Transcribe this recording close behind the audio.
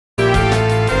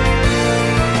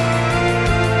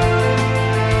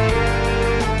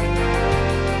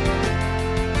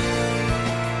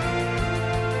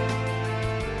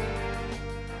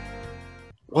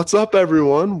What's up,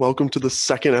 everyone? Welcome to the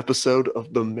second episode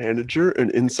of The Manager,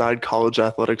 an Inside College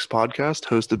Athletics podcast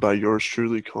hosted by yours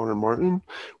truly, Connor Martin.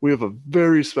 We have a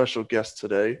very special guest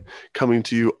today coming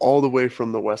to you all the way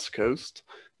from the West Coast,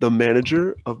 the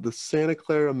manager of the Santa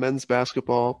Clara men's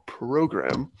basketball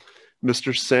program,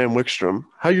 Mr. Sam Wickstrom.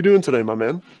 How you doing today, my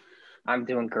man? I'm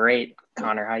doing great,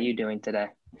 Connor. How you doing today?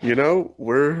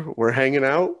 We're hanging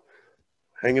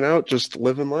out, just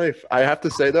living life. I have to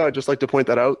say, though, I'd just like to point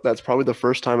that out. That's probably the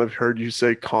first time I've heard you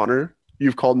say Connor.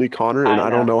 You've called me Connor, and I I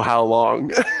don't know. know how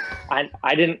long.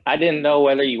 I didn't know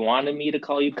whether you wanted me to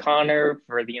call you Connor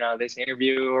for this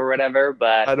interview or whatever,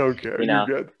 but I don't care. you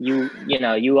You're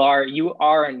know good. you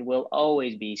are and will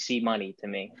always be C Money to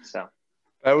me. So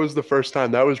That was the first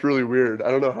time. That was really weird.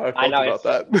 I don't know how I I felt know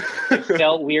about it that.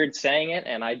 felt weird saying it,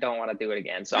 and I don't want to do it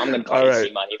again. So I'm gonna call All you right.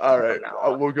 C Money All from right. now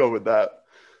on. We'll go with that.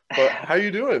 But how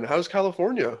you doing? How's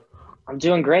California? I'm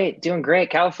doing great, doing great.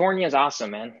 California is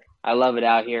awesome, man. I love it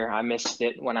out here. I missed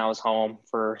it when I was home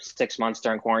for 6 months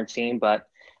during quarantine, but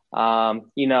we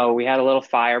had a little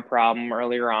fire problem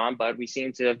earlier on, but we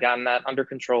seem to have gotten that under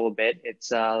control a bit.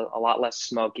 It's a lot less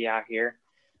smoky out here.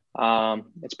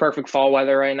 It's perfect fall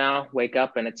weather right now. Wake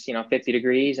up and it's 50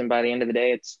 degrees, and by the end of the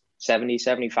day, it's 70,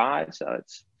 75. So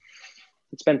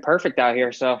it's been perfect out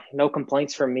here. So no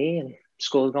complaints from me, and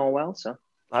school is going well. So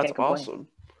That's can't complain. awesome.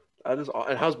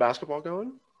 And how's basketball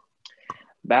going?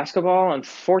 Basketball,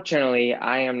 unfortunately,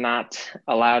 I am not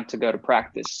allowed to go to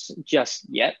practice just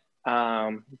yet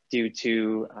due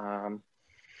to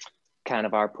kind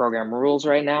of our program rules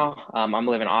right now. I'm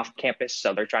living off campus,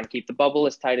 so they're trying to keep the bubble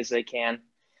as tight as they can.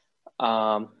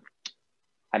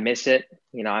 I miss it.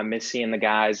 I miss seeing the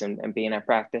guys and being at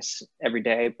practice every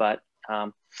day. But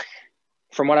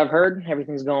from what I've heard,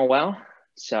 everything's going well.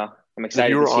 So I'm If you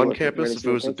excited to were see on where campus, the if it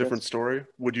season was a takes different us. story,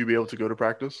 would you be able to go to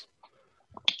practice?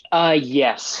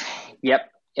 Yes. Yep.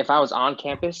 If I was on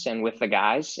campus and with the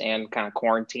guys and kind of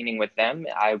quarantining with them,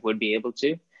 I would be able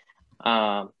to.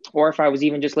 Or if I was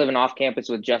even just living off campus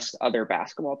with just other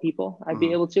basketball people, I'd be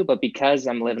Mhm. able to. But because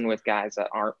I'm living with guys that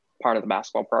aren't part of the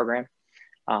basketball program,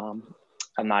 I'm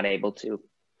not able to.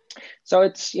 So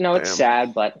it's Damn.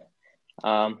 sad, but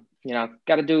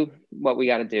got to do what we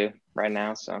got to do right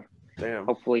now. So Damn.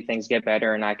 hopefully things get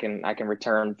better and I can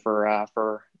return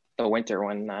for the winter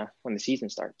when the season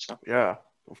starts. So. Yeah,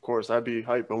 of course. That'd be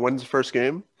hype. And when's the first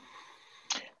game?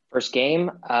 First game,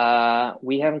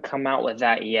 we haven't come out with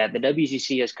that yet. The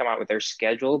WCC has come out with their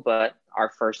schedule, but our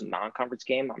first non-conference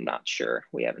game, I'm not sure.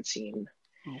 We haven't seen.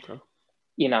 Okay.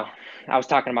 I was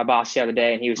talking to my boss the other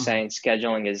day, and he was Mhm. saying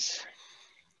scheduling it's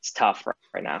tough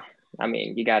right now. I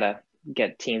mean, you gotta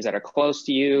get teams that are close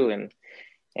to you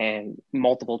and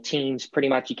multiple teams. Pretty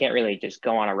much, you can't really just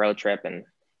go on a road trip and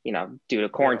due to Yeah.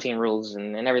 quarantine rules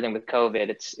and everything with COVID,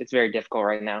 it's very difficult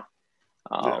right now.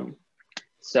 Yeah.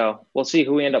 So we'll see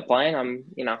who we end up playing.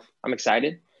 I'm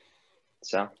excited.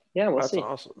 So yeah, we'll That's see.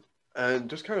 awesome. And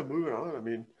just kind of moving on, I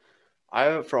mean,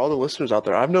 for all the listeners out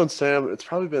there, I've known Sam, it's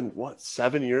probably been, what,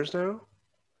 7 years now?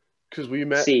 Because we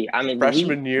met See, I mean,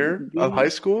 freshman year of high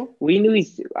school. we knew.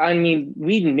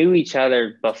 We knew each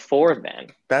other before then.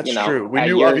 That's true. We At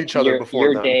knew of each other before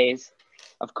your then. days,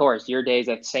 of course, your days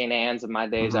at St. Anne's and my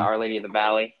days at Hmm. Our Lady of the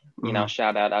Valley. Hmm.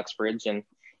 Shout out Uxbridge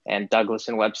and Douglas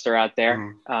and Webster out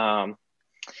there. Hmm.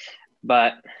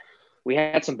 But we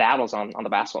had some battles on the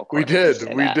basketball We court. Let's just did.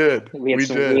 say We that did. we had We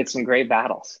some we did. had some great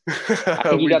battles. I think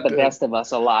you We got the did. best of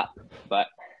us a lot, but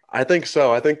I think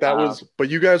so. I think that um, was, but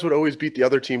you guys would always beat the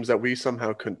other teams that we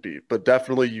somehow couldn't beat. But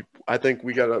definitely, I think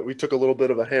we took a little bit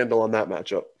of a handle on that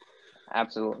matchup.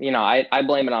 absolutely. I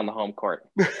blame it on the home court.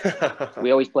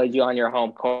 We always played you on your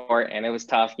home court, and it was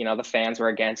tough. The fans were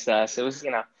against us. It was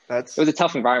it was That's a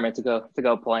tough environment to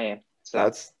go play in. So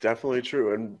that's definitely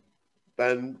true. And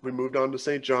then we moved on to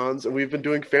St. John's, and we've been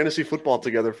doing fantasy football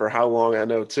together for how long? I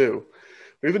know too.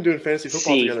 We've been doing fantasy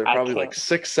football see, together I probably like can't.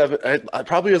 6, 7,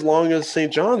 probably as long as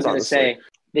St. I John's, was gonna honestly. say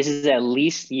this is at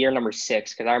least year number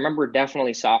 6 because I remember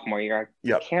definitely sophomore year. I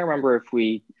Yep. can't remember if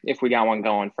we got one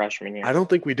going freshman year. I don't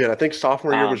think we did. I think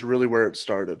sophomore year was Um, really where it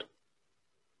started.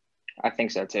 I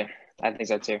think so too.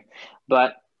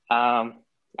 But I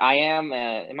am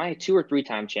I a 2 or 3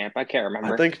 time champ? I can't I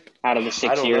remember. think, Out of the I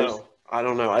six don't years, know. I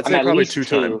don't know. I'd I'm say at probably least 2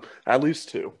 time. 2. At least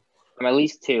 2. I'm at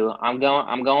least 2. I'm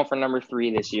going for number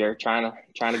 3 this year, trying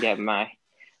to get the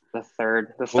We'll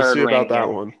third see ring about that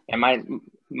here. one. And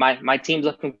my team's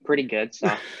looking pretty good,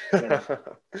 so you know.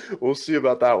 We'll see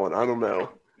about that one. I don't know.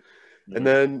 And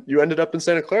then you ended up in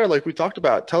Santa Clara, like we talked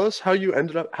about. Tell us how'd you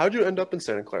end up in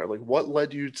Santa Clara? Like what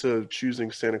led you to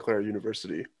choosing Santa Clara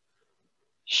University?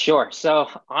 Sure. So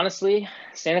honestly,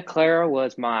 Santa Clara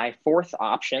was my 4th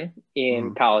option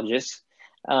in Mm. colleges.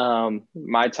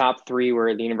 My top three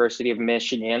were the University of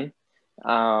Michigan,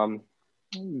 um,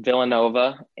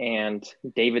 Villanova, and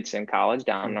Davidson College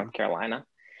down in North Carolina.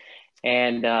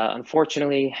 And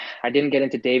unfortunately, I didn't get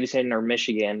into Davidson or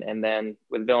Michigan. And then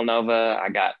with Villanova, I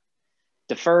got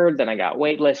deferred. Then I got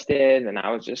waitlisted, and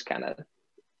I was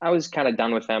kind of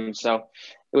done with them. So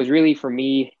it was really, for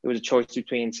me, it was a choice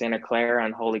between Santa Clara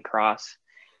and Holy Cross.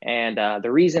 And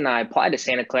the reason I applied to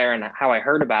Santa Clara and how I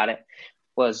heard about it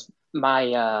was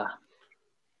my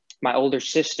older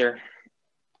sister.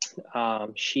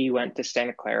 She went to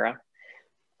Santa Clara.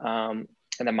 And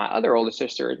then my other older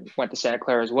sister went to Santa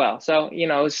Clara as well. So, it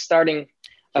was starting.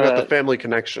 You got the family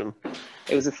connection.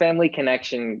 It was a family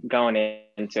connection going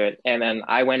into it. And then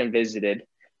I went and visited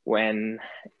when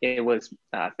it was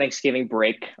Thanksgiving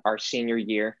break, our senior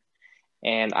year.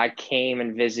 And I came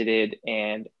and visited,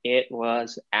 and it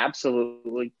was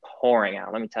absolutely pouring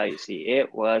out. Let me tell you,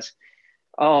 it was,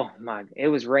 it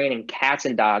was raining cats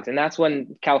and dogs. And that's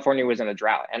when California was in a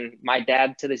drought. And my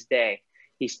dad, to this day,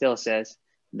 he still says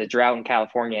the drought in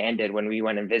California ended when we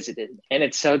went and visited. And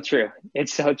it's so true.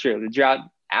 It's so true. The drought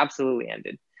absolutely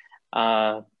ended.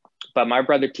 But my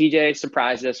brother TJ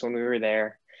surprised us when we were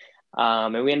there.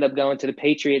 And we ended up going to the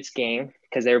Patriots game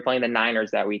because they were playing the Niners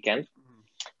that weekend.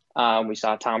 We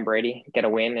saw Tom Brady get a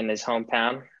win in his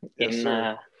hometown in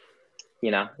the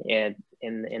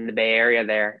Bay Area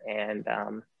there. And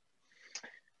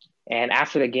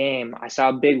after the game, I saw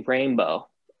a big rainbow,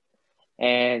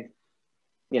 and,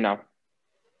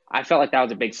 I felt like that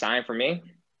was a big sign for me.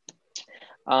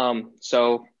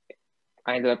 So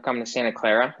I ended up coming to Santa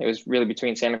Clara. It was really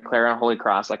between Santa Clara and Holy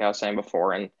Cross, like I was saying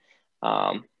before. And,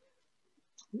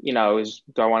 it was,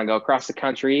 do I want to go across the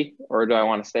country, or do I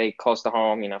want to stay close to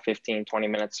home, 15, 20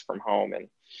 minutes from home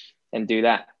and do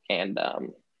that? And,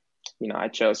 I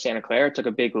chose Santa Clara, took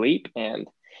a big leap, and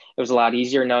it was a lot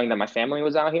easier knowing that my family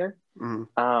was out here.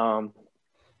 Mm-hmm.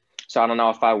 So I don't know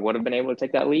if I would have been able to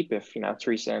take that leap if,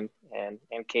 Teresa and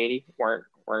Katie weren't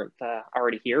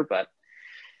already here, but,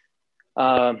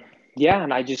 and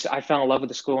I fell in love with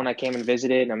the school when I came and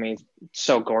visited. I mean, it's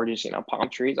so gorgeous, palm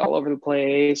trees all over the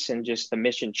place, and just the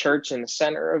Mission Church in the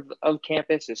center of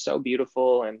campus is so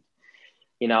beautiful. And,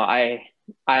 I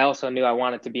also knew I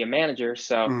wanted to be a manager.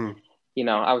 So,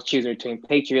 I was choosing between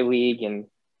Patriot League and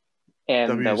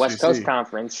WCC. The West Coast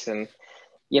Conference. And,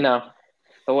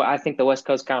 I think the West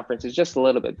Coast Conference is just a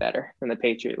little bit better than the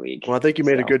Patriot League. Well, I think you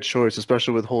made a good choice,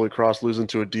 especially with Holy Cross losing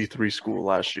to a D3 school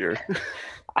last year.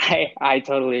 I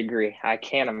totally agree. I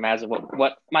can't imagine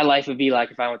what my life would be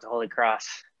like if I went to Holy Cross.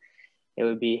 It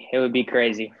would be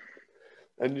crazy.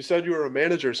 And you said you were a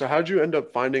manager. So how'd you end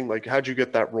up finding, how'd you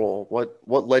get that role? What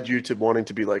led you to wanting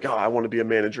to be I want to be a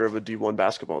manager of a D1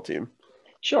 basketball team?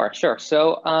 Sure.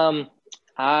 So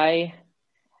I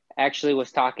actually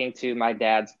was talking to my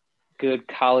dad's good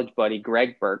college buddy,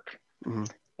 Greg Burke. Mm-hmm.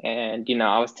 And,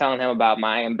 I was telling him about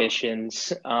my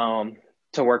ambitions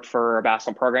to work for a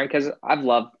basketball program, because I've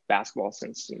loved basketball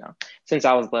since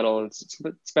I was little. It's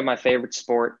been my favorite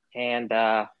sport. And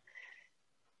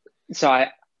so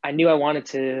I knew I wanted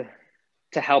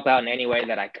to help out in any way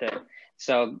that I could.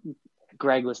 So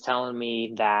Greg was telling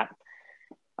me that,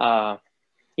 a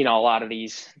lot of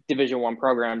these Division I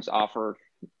programs offer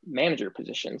manager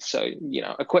positions. So,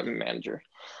 equipment manager.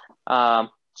 So I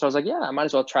was like, yeah, I might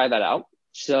as well try that out.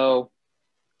 So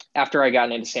after I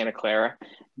got into Santa Clara,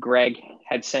 Greg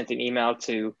had sent an email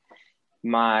to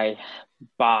my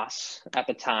boss at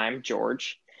the time,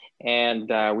 George,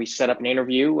 and we set up an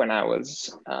interview when I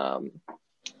was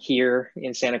here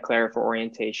in Santa Clara for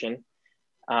orientation.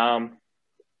 I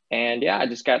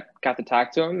just got to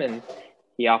talk to him, and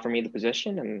he offered me the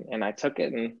position, and I took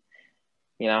it, and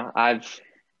I've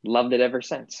loved it ever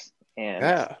since. And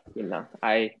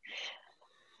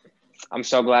I'm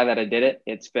so glad that I did it.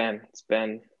 It's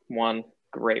been one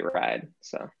great ride.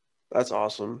 So that's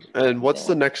awesome. And what's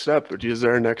the next step? Is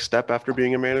there a next step after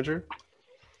being a manager?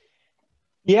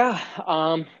 Yeah.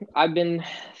 I've been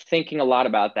thinking a lot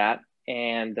about that,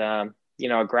 and a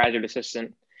graduate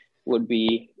assistant would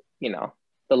be,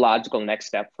 the logical next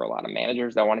step for a lot of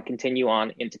managers that want to continue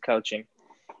on into coaching.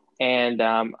 And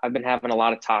I've been having a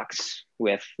lot of talks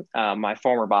with my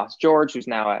former boss, George, who's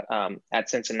now at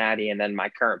Cincinnati, and then my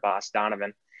current boss,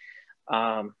 Donovan.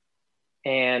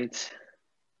 It's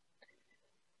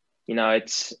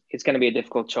going to be a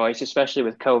difficult choice, especially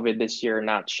with COVID this year.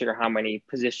 Not sure how many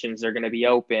positions are going to be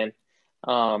open.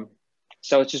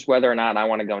 So it's just whether or not I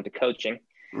want to go into coaching.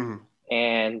 Mm-hmm.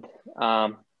 And,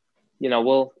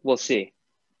 we'll see.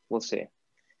 We'll see.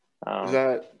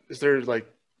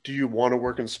 Do you want to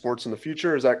work in sports in the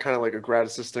future? Is that kind of like a grad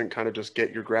assistant, kind of just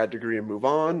get your grad degree and move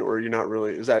on? Or you're not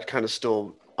really, is that kind of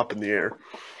still up in the air.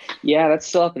 Yeah, that's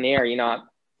still up in the air.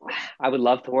 I would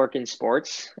love to work in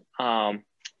sports,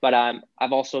 but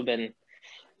I've also been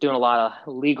doing a lot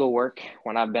of legal work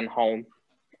when I've been home.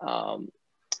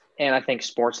 And I think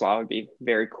sports law would be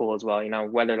very cool as well,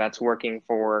 whether that's working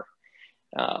for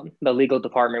the legal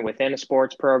department within a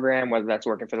sports program, whether that's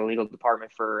working for the legal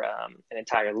department for an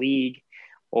entire league,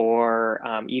 or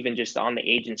even just on the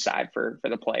agent side for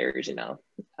the players,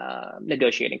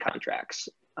 negotiating contracts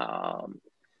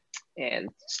and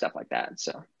stuff like that.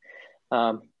 So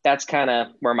that's kind of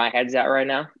where my head's at right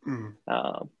now.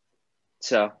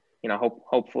 So,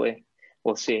 hopefully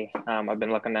we'll see. I've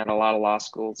been looking at a lot of law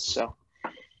schools. So,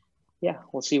 yeah,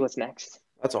 we'll see what's next.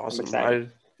 That's awesome.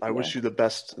 I wish you the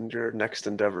best in your next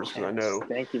endeavors, because I know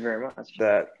thank you very much.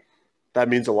 That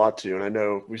means a lot to you. And I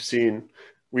know we've seen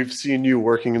you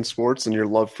working in sports and your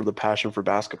love for the passion for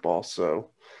basketball. So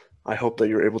I hope that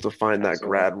you're able to find that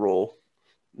grad role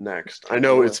next. I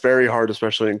know it's very hard,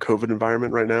 especially in COVID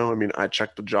environment right now. I mean, I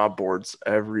check the job boards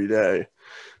every day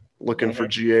looking for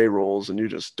GA roles, and you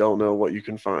just don't know what you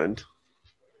can find.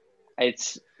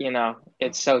 It's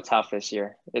so tough this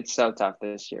year.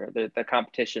 The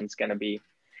competition's going to be,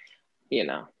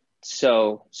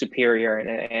 so superior,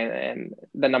 and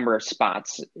the number of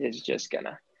spots is just going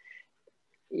to,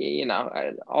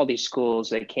 all these schools,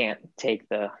 they can't take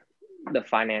the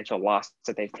financial loss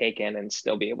that they've taken and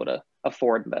still be able to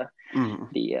afford the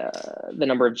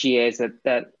number of GAs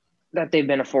that they've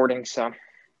been affording. So,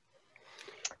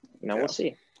 we'll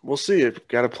see. We'll see. You've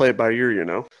got to play it by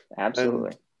ear, Absolutely.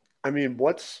 And, I mean,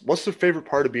 what's the favorite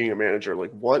part of being a manager? Like,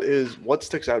 what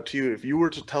sticks out to you? If you were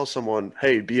to tell someone,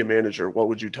 hey, be a manager, what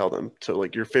would you tell them to,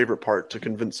 like, your favorite part to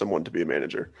convince someone to be a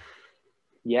manager?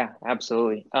 Yeah,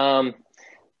 absolutely.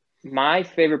 My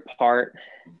favorite part,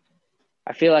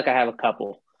 I feel like I have a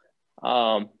couple.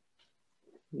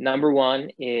 Number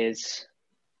one is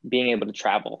being able to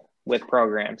travel with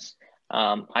programs.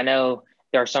 I know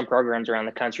there are some programs around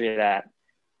the country that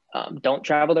don't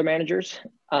travel their managers.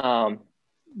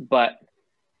 But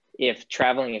if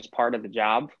traveling is part of the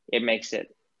job, it makes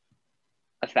it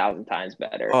 1,000 times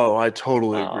better. Oh, I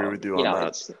totally agree with you on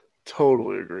that.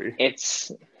 Totally agree.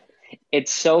 It's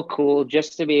so cool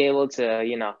just to be able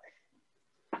to,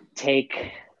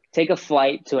 take a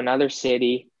flight to another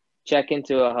city, check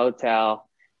into a hotel,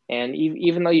 and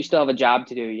even though you still have a job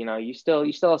to do, you still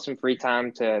have some free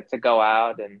time to go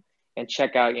out and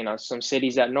check out, some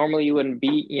cities that normally you wouldn't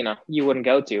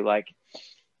go to. Like,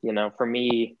 for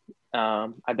me,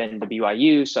 I've been to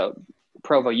BYU, so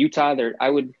Provo, Utah.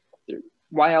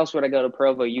 Why else would I go to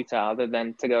Provo, Utah, other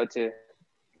than to go to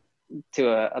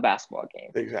a basketball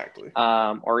game? Exactly.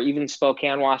 Or even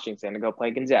Spokane, Washington, to go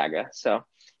play Gonzaga. So,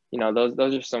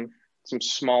 those are some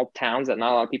small towns that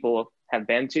not a lot of people have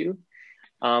been to,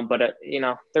 but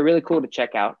they're really cool to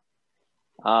check out.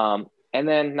 And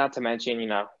then, not to mention,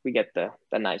 we get the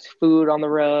nice food on the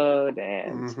road,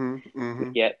 and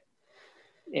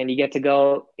you get to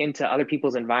go into other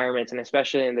people's environments, and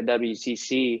especially in the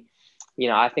WCC,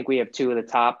 I think we have two of the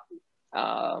top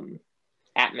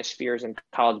atmospheres in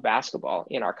college basketball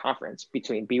in our conference,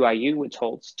 between BYU, which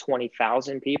holds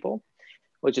 20,000 people,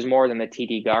 which is more than the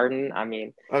TD Garden. I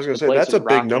mean, I was going to say, that's a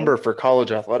big number for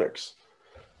college athletics,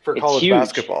 for college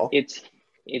basketball.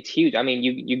 It's huge. I mean,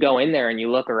 you go in there and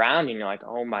you look around and you're like,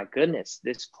 oh my goodness,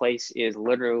 this place is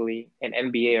literally an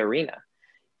NBA arena.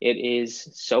 It is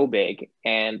so big,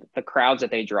 and the crowds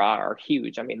that they draw are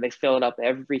huge. I mean, they fill it up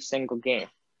every single game.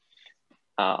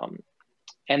 And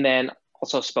then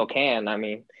also Spokane, I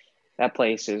mean, that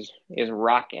place is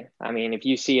rocking. I mean, if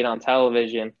you see it on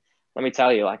television, let me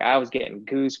tell you, like, I was getting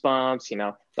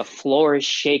goosebumps. The floor is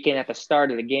shaking at the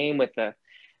start of the game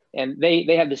and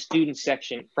they have the student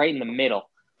section right in the middle.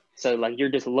 So, like, you're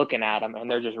just looking at them,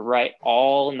 and they're just right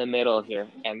all in the middle here,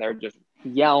 and they're just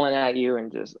yelling at you,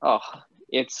 and just,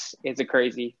 it's a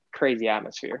crazy, crazy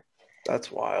atmosphere.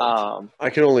 That's wild. I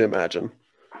can only imagine.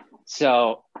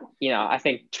 So, I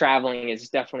think traveling is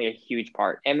definitely a huge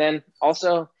part. And then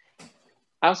also,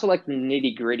 I also like the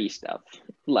nitty gritty stuff.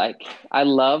 Like, I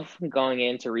love going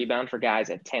in to rebound for guys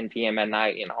at 10 p.m. at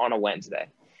night, on a Wednesday.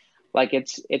 Like,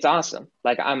 it's awesome.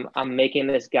 Like, I'm making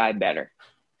this guy better.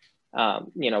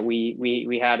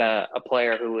 We had a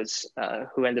player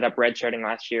who ended up redshirting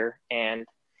last year, and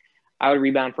I would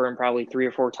rebound for him probably 3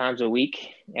 or 4 times a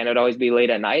week, and it'd always be late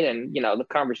at night. And, the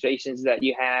conversations that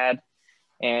you had,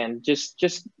 and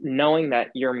just knowing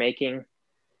that you're making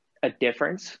a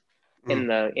difference in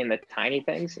the tiny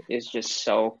things is just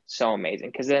so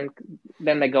amazing. Because then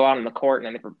they go out on the court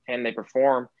and they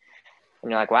perform,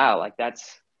 and you're like, wow, like,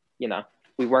 that's,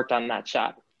 we worked on that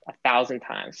shot. 1,000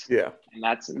 times. Yeah. And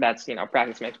that's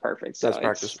practice makes perfect. So That's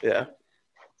practice. Yeah.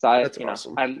 That's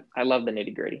awesome. I love the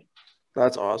nitty gritty.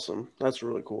 That's awesome. That's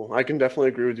really cool. I can definitely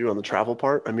agree with you on the travel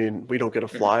part. I mean, we don't get a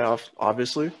fly off,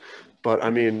 obviously, but I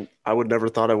mean, I would never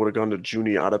thought I would have gone to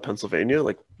Juniata, Pennsylvania.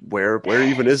 Like, where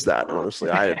even is that? Honestly,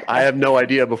 I have no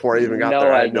idea before I even got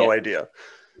there. I had no idea.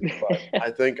 But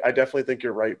I definitely think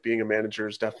you're right. Being a manager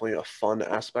is definitely a fun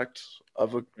aspect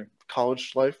of a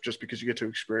college life, just because you get to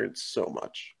experience so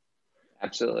much.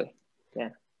 Absolutely. Yeah.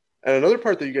 And another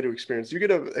part that you get to experience,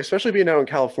 especially being out in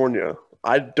California,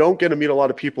 I don't get to meet a lot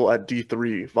of people at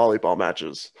D3 volleyball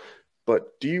matches,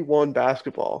 but D1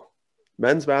 basketball,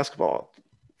 men's basketball,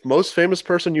 most famous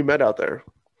person you met out there.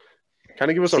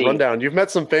 Kind of give us a rundown. You've met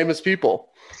some famous people.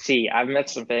 I've met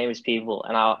some famous people,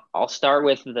 and I'll start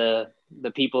with the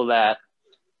people that,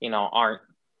 aren't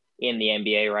in the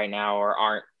NBA right now or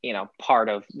aren't, part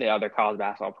of the other college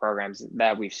basketball programs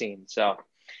that we've seen. So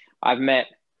I've met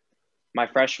my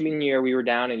freshman year, we were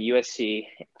down in USC,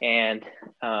 and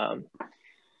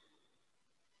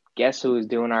guess who was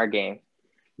doing our game?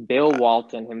 Bill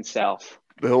Walton himself.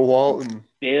 Bill Walton.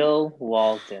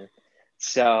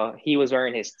 So he was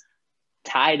wearing his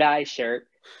tie-dye shirt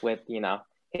with,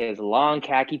 his long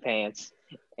khaki pants.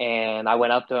 And I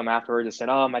went up to him afterwards and said,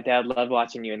 "Oh, my dad loved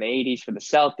watching you in the 80s for the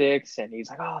Celtics." And he's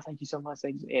like, "Oh, thank you so much."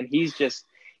 And he's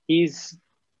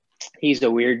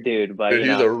a weird dude, but he's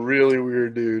a really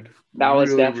weird dude. That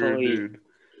was definitely,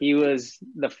 he was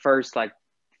the first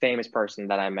famous person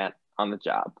that I met on the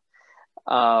job.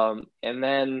 And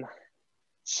then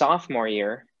sophomore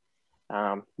year,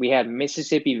 we had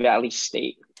Mississippi Valley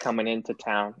State coming into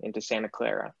town, into Santa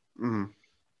Clara. Mm-hmm.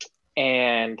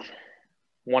 And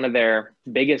one of their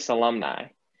biggest alumni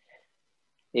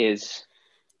is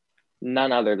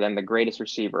none other than the greatest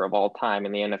receiver of all time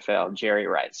in the NFL, Jerry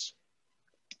Rice.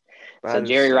 So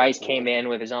Jerry Rice came in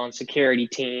with his own security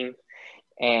team,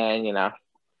 and at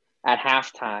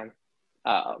halftime,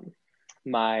 one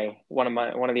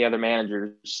of the other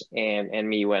managers and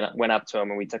me went up to him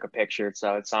and we took a picture.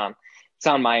 So it's on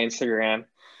my Instagram.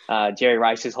 Jerry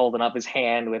Rice is holding up his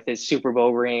hand with his Super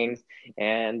Bowl ring,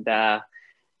 and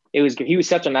he was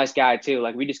such a nice guy too.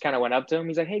 Like, we just kind of went up to him.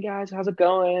 He's like, "Hey guys, how's it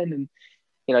going?" And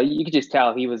you could just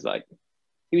tell he was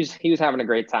having a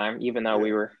great time, even though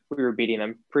we were beating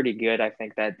them pretty good, I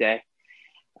think, that day.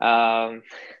 And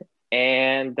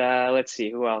let's see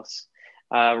who else.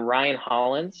 Ryan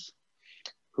Hollins,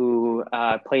 who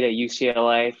played at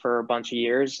UCLA for a bunch of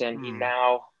years, and he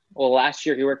now, last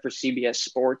year he worked for CBS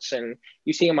Sports, and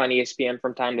you see him on ESPN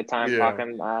from time to time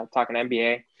talking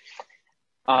NBA.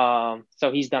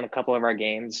 So he's done a couple of our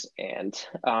games, and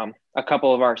a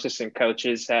couple of our assistant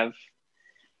coaches have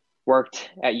worked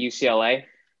at UCLA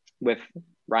with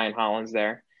Ryan Hollins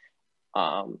there.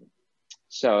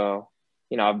 So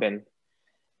I've been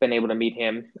able to meet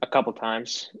him a couple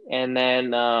times. And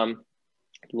then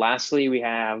lastly, we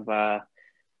have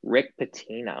Rick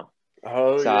Pitino.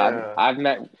 Oh, so yeah. I've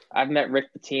met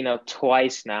Rick Pitino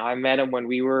twice now. I met him when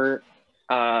we were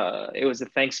it was a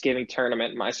Thanksgiving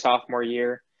tournament my sophomore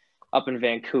year up in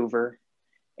Vancouver,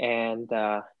 and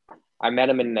I met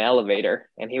him in an elevator,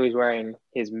 and he was wearing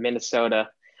his Minnesota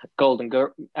Golden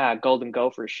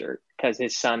Gopher shirt because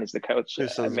his son is the coach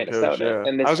at Minnesota.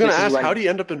 And I was going to ask, how did he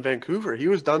end up in Vancouver? He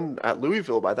was done at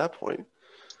Louisville by that point.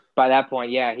 By that point,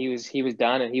 yeah, he was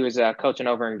done, and he was coaching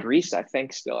over in Greece, I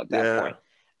think, still at that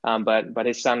point. But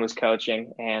his son was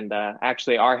coaching, and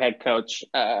actually our head coach,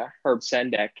 Herb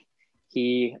Sendek,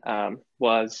 he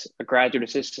was a graduate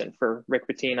assistant for Rick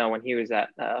Pitino when he was at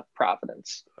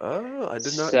Providence. Oh, I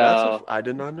did not. I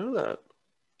did not know that.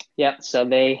 Yeah, so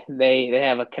they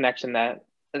have a connection that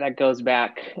goes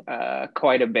back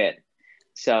quite a bit.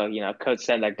 So Coach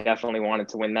Sendek definitely wanted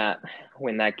to win that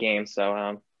game.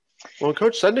 So well,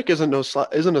 Coach Sendek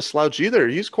isn't a slouch either.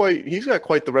 He's got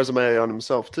quite the resume on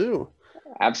himself too.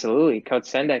 Absolutely, Coach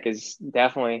Sendek is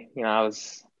definitely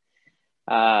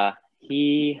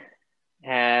he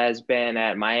has been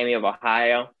at Miami of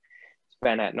Ohio. He's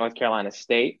been at North Carolina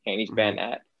State, and he's been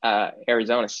at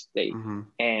Arizona State.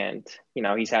 And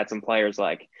he's had some players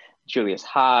like Julius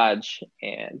Hodge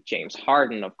and James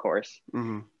Harden, of course.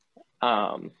 And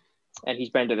he's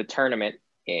been to the tournament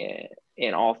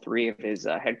in all three of his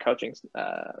head coaching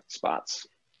spots.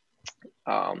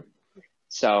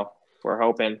 So we're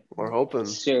hoping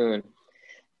soon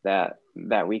that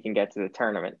we can get to the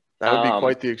tournament. That would be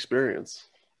quite the experience.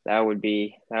 That would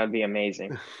be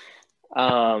amazing.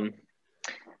 But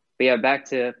yeah, back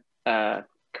to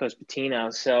Coach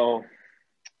Pitino. So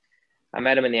I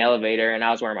met him in the elevator, and I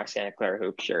was wearing my Santa Clara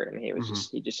hoop shirt, and he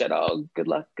just said, "Oh, good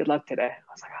luck today."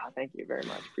 I was like, "Oh, thank you very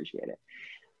much, appreciate it."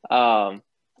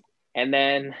 And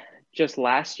then just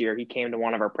last year, he came to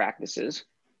one of our practices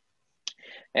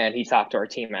and he talked to our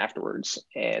team afterwards.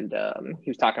 And he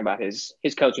was talking about his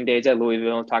coaching days at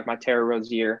Louisville, talking about Terry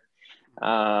Rozier.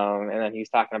 And then he was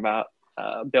talking about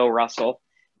Bill Russell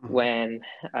when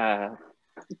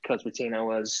Coach Pitino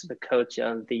was the coach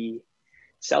of the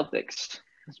Celtics.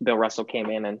 Bill Russell came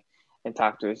in and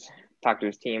talked to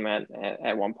his team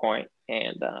at one point.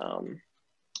 And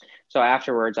so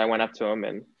afterwards, I went up to him,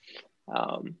 and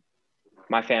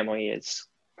my family is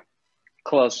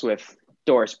close with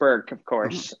Doris Burke, of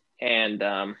course, and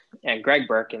Greg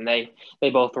Burke, and they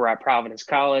both were at Providence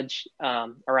College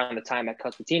around the time that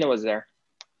Coach Pitino was there.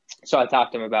 So I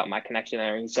talked to him about my connection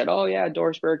there, and he said, "Oh yeah,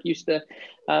 Doris Burke used to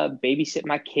babysit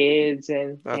my kids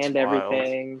and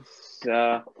everything."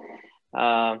 So,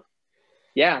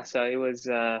 yeah, so it was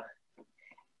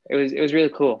really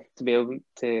cool to be able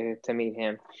to meet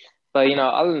him. But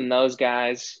other than those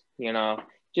guys,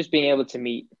 just being able to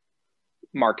meet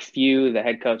Mark Few, the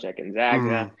head coach at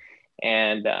Gonzaga,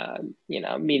 and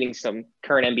meeting some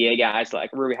current NBA guys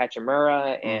like Rui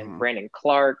Hachimura and Brandon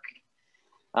Clark.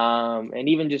 And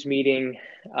even just meeting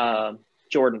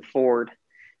Jordan Ford,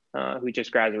 who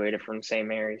just graduated from St.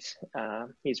 Mary's.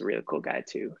 He's a really cool guy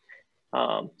too.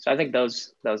 So I think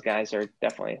those guys are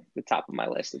definitely the top of my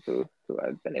list of who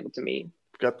I've been able to meet.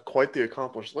 Got quite the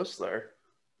accomplished list there.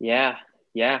 Yeah,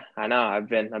 I know. I've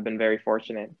been very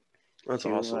fortunate. That's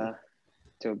awesome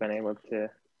to have been able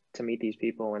to meet these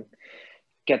people and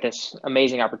get this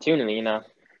amazing opportunity.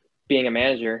 Being a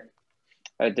manager,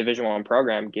 a Division I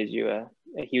program gives you a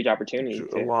huge opportunity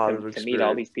to meet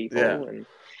all these people. Yeah. And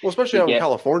well, especially out in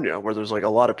California, where there's like a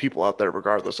lot of people out there,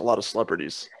 regardless, a lot of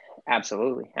celebrities.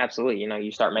 Absolutely.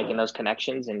 You start making those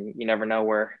connections, and you never know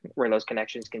where those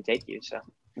connections can take you. So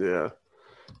yeah,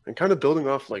 and kind of building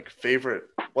off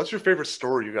what's your favorite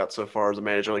story you got so far as a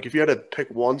manager? Like, if you had to pick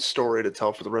one story to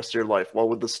tell for the rest of your life, what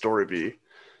would the story be?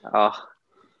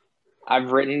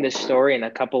 I've written this story in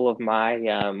a couple of my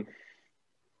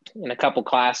in a couple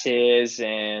classes,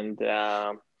 and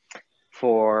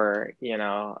for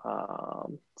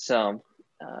some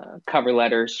cover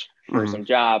letters for some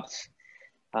jobs.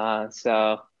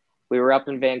 So we were up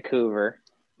in Vancouver.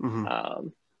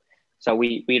 So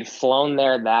we had flown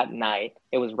there that night.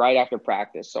 It was right after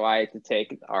practice. So I had to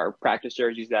take our practice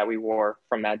jerseys that we wore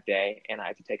from that day, and I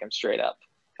had to take them straight up.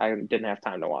 I didn't have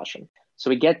time to wash them.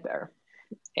 So we get there,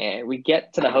 and we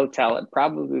get to the hotel at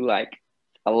probably like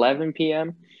 11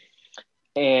 p.m.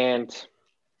 And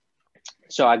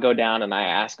so I go down and I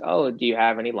ask, "Oh, do you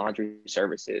have any laundry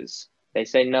services?" They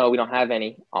say, "No, we don't have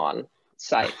any on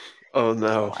site." Oh,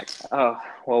 no. I'm like, "Oh,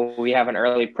 well, we have an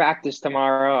early practice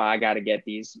tomorrow. I got to get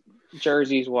these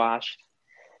jerseys washed."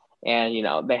 And,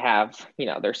 they have,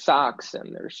 their socks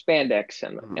and their spandex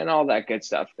and all that good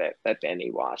stuff that they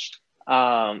need washed.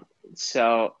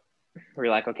 So we're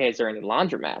like, "Okay, is there any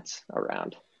laundromats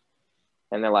around?"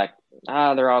 And they're like,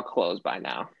 "They're all closed by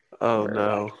now." Oh,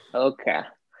 no. Like, okay.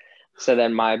 So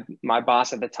then my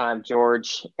boss at the time,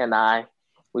 George, and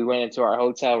we went into our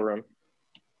hotel room,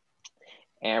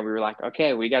 and we were like,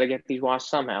 "Okay, we got to get these washed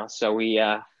somehow." So we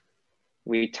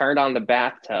turned on the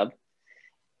bathtub,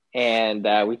 and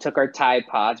we took our Tide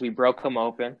Pods, we broke them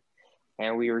open,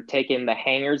 and we were taking the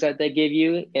hangers that they give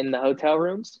you in the hotel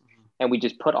rooms, and we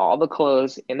just put all the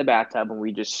clothes in the bathtub, and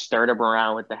we just stirred them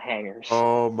around with the hangers.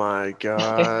 Oh my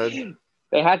God.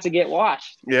 They had to get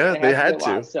washed. Yeah, they had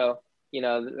to. So,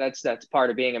 that's part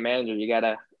of being a manager. You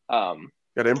gotta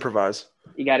improvise.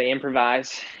 You gotta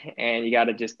improvise, and you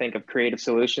gotta just think of creative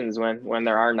solutions when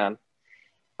there are none.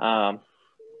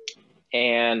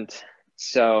 And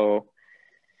so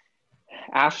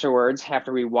afterwards,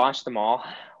 after we washed them all,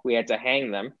 we had to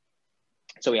hang them.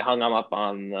 So we hung them up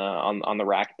on the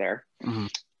rack there,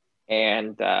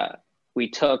 and we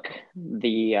took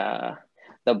the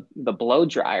blow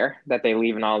dryer that they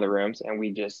leave in all the rooms, and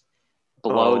we just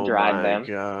blow dried them.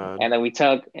 God. And then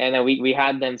we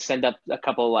had them send up a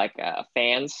couple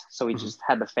fans. So we just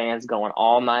had the fans going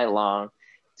all night long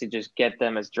to just get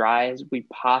them as dry as we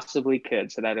possibly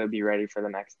could, so that it would be ready for the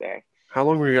next day. How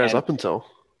long were you guys up until?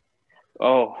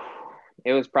 Oh,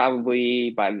 it was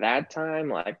probably by that time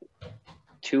like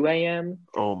 2 a.m.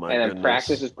 Oh my goodness. And then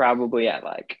practice is probably at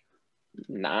like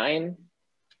 9.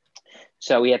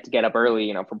 So we had to get up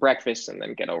early, for breakfast, and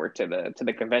then get over to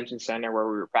the convention center where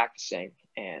we were practicing.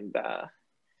 And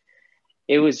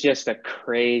it was just a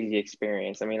crazy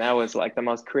experience. I mean, that was like the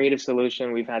most creative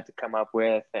solution we've had to come up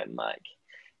with. And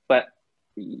but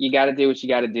you got to do what you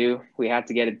got to do. We had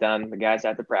to get it done. The guys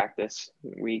had to practice.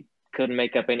 We couldn't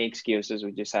make up any excuses.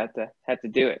 We just had to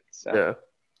do it. So yeah.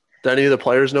 Did any of the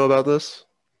players know about this?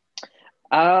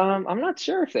 I'm not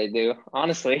sure if they do,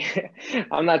 honestly.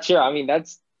 I'm not sure. I mean,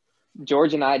 that's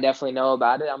George and I definitely know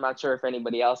about it. I'm not sure if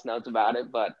anybody else knows about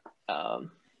it, but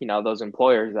those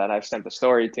employers that I've sent the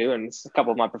story to, and a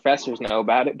couple of my professors know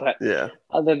about it. But Yeah,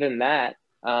 other than that,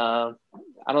 I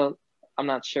don't. I'm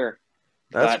not sure.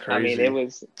 that's But I mean, it crazy.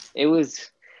 was it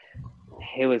was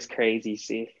it was crazy.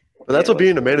 See, But that's it what was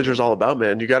being a manager is crazy. all about,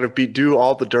 man. You got to do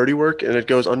all the dirty work, and it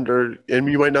goes under,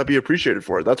 and you might not be appreciated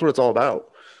for it. That's what it's all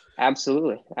about.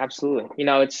 Absolutely, absolutely.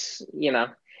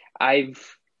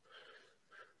 I've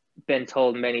been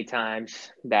told many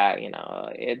times that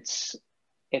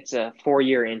it's a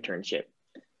 4-year internship.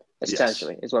 Yes.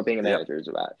 Essentially, is what being a Yep. manager is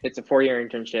about. It's a 4-year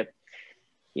internship.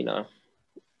 You know,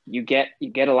 you get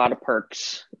a lot of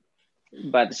perks,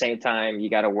 but at the same time, you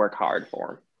got to work hard for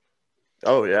them.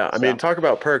 Oh yeah. I mean, So, talk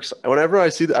about perks. Whenever I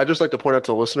see, I just like to point out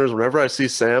to listeners. Whenever I see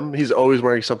Sam, he's always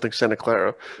wearing something Santa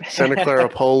Clara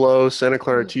polo, Santa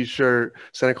Clara t-shirt,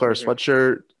 Santa Clara hmm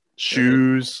sweatshirt, hmm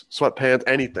shoes, sweatpants,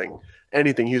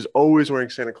 anything. He's always wearing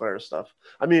Santa Clara stuff.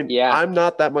 I mean, yeah, I'm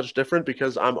not that much different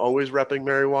because I'm always repping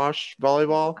Mary Wash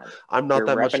volleyball. I'm not you're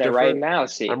that much repping it right different. now. I'm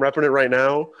See, repping it right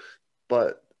now.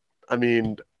 But I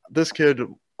mean, this kid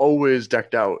always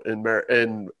decked out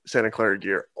in Santa Clara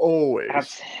gear.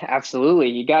 Always. Absolutely,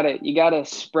 you gotta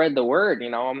spread the word.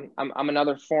 I'm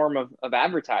another form of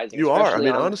advertising, You are. I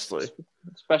mean, honestly,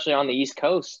 especially on the East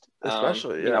Coast.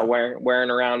 especially, yeah, Wearing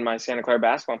around my Santa Clara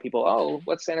basketball, people, oh,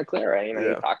 what's Santa Clara? You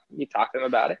yeah. talk to them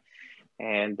about it,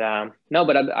 and no,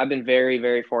 but I've been very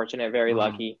very fortunate, very Mhm.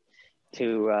 lucky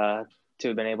to have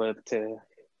been able to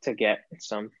get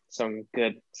some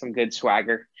good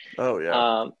swagger. Oh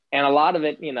yeah. And a lot of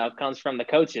it, comes from the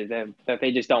coaches that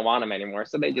they just don't want them anymore.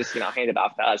 So they just, hand it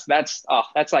off to us. That's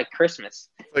like Christmas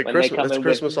It's like when they Christmas. come It's in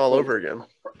Christmas all with over again.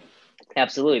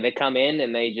 absolutely. They come in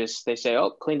and they say,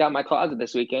 oh, cleaned out my closet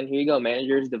this weekend. Here you go,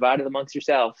 managers, divided amongst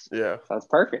yourselves. Yeah, So it's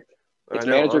perfect. I It's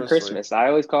know. manager Honestly, Christmas. I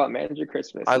always call it manager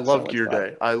Christmas. I It's so love much Gear fun.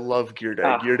 Day. I love Gear Day.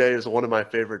 Ah, Gear Day is one of my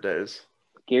favorite days.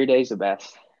 Gear Day's the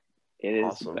best. It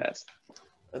is the Awesome. best.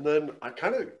 And then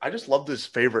I just love these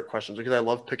favorite questions because I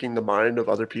love picking the mind of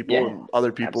other people Yeah, and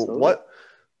other people. absolutely. What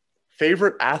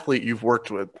favorite athlete you've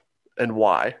worked with and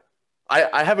why?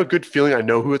 I have a good feeling I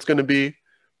know who it's going to be,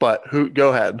 but who? Go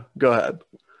ahead. Go ahead.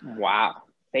 Wow.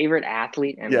 Favorite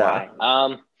athlete and Yeah.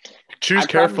 why? Choose I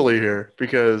probably carefully here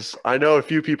because I know a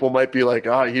few people might be like,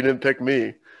 "Ah, he didn't pick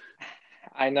me."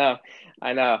 I know.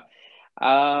 I know.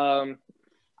 Um,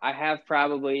 I have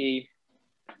probably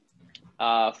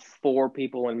uh, 4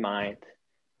 people in mind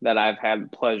that I've had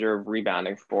the pleasure of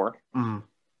rebounding for. Mm.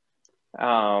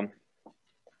 Um,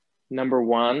 Number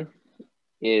one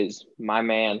is my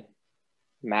man,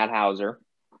 Matt Hauser.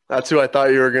 That's who I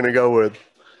thought you were going to go with.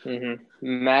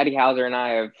 Matty Hauser and I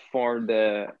have formed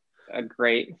a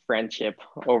great friendship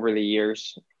over the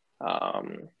years.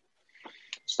 Um,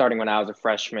 Starting when I was a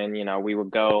freshman,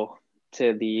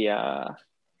 to the uh,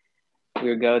 we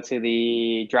would go to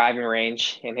the driving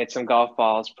range and hit some golf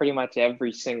balls pretty much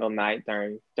every single night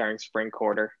during spring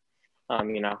quarter,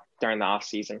 during the off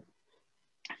season.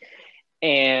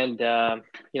 And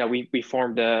we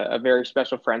formed a very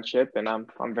special friendship, and I'm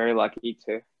very lucky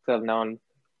to have known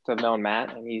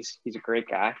Matt, and he's a great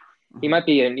guy. He Mhm. might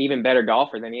be an even better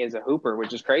golfer than he is a hooper,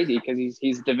 which is crazy because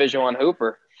he's a Division I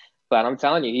hooper. But I'm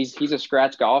telling you, he's a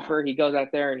scratch golfer. He goes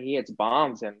out there and he hits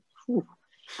bombs, and whew,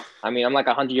 I mean, I'm like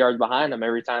 100 yards behind him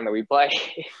every time that we play.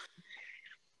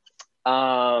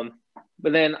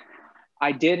 But then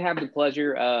I did have the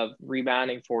pleasure of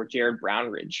rebounding for Jared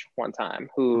Brownridge one time,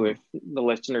 who, Mm. if the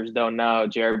listeners don't know,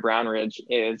 Jared Brownridge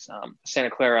is a Santa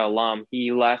Clara alum.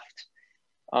 He left.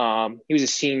 He was a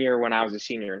senior when I was a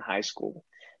senior in high school.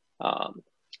 Um,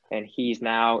 and he's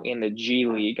now in the G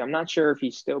League. I'm not sure if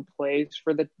he still plays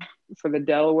for the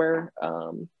Delaware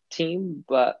team,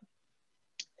 but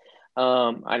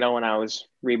I know when I was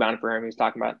rebounding for him, he was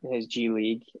talking about his G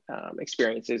League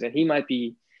experiences, and he might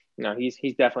be,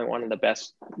 he's definitely one of the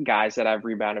best guys that I've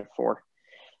rebounded for.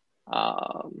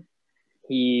 Um,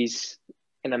 he's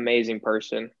an amazing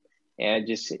person, and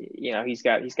just he's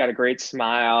got a great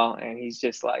smile, and he's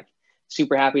just like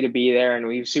super happy to be there, and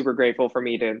we're super grateful for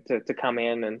me to come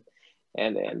in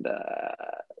and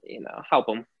help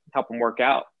him work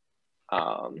out.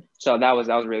 So that was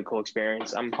a really cool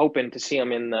experience. I'm hoping to see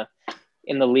him in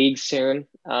the league soon.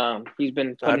 He's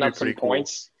been That'd putting be up some pretty cool.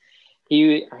 points.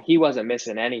 He wasn't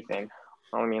missing anything.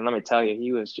 I mean, let me tell you,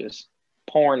 he was just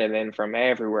pouring it in from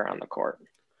everywhere on the court.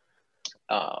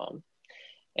 Um,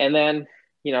 and then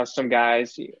some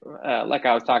guys like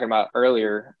I was talking about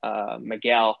earlier,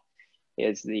 Miguel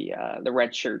is the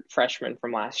redshirt freshman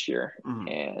from last year,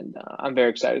 Mm. and I'm very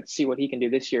excited to see what he can do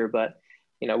this year. But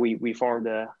we formed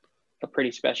a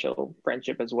pretty special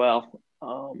friendship as well.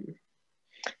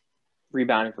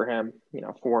 Rebounding for him,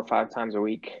 4 or 5 times a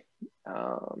week.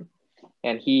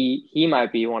 And he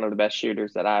might be one of the best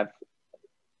shooters that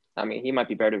he might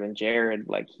be better than Jared.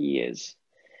 Like he's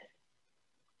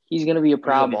going to be a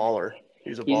problem.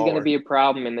 He's a baller. He's going to be a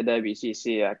problem in the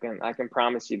WCC. I can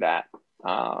promise you that.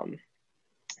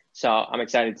 So I'm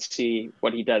excited to see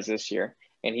what he does this year.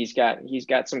 And he's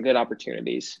got some good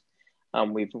opportunities.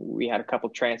 We had a couple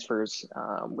transfers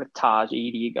with Taj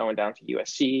Edie going down to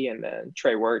USC, and then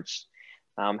Trey Wirtz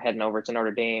heading over to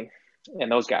Notre Dame.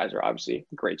 And those guys are obviously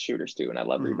great shooters too, and I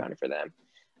love rebounding for them.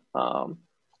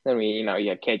 Then you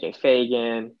had KJ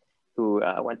Fagan, who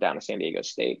went down to San Diego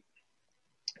State.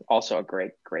 Also a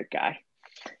great guy.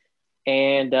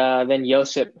 And then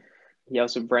Josip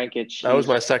Brankic. That was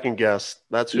my second guess.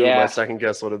 That's who my second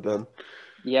guess would have been.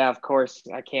 Yeah, of course.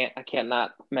 I can't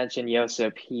not mention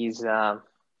Josip. He's a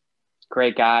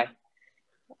great guy.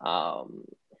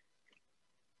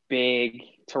 Big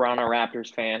Toronto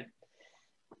Raptors fan.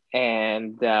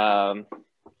 And,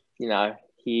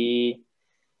 he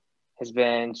has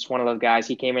been just one of those guys.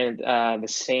 He came in the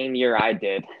same year I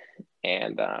did.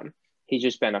 And he's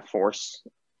just been a force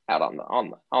out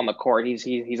on the court. He's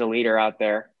a leader out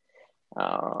there. He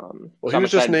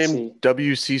was just named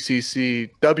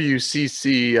WCC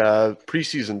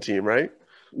preseason team, right?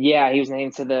 Yeah, he was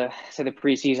named to the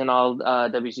preseason all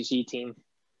WCC team.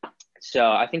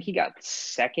 So I think he got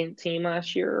second team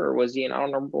last year, or was he an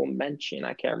honorable mention?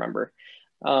 I can't remember.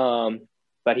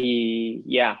 But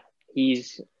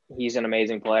he's an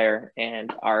amazing player,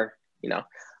 and our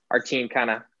team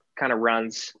kind of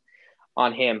runs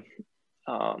on him.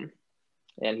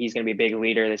 And he's going to be a big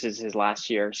leader. This is his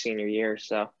last year, senior year.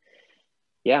 So,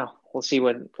 yeah, we'll see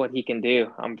what he can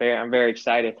do. I'm very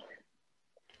excited.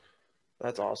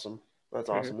 That's awesome.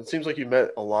 It seems like you met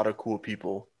a lot of cool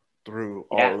people through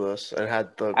all of this and had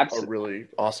a really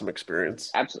awesome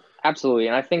experience. Absolutely.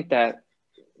 And I think that,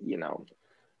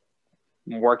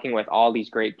 working with all these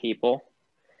great people,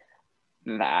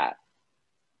 that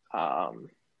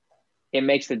it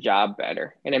makes the job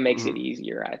better and it makes it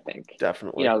easier, I think.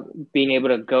 Definitely. Being able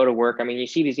to go to work. I mean, you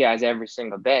see these guys every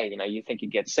single day, you think you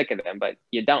get sick of them, but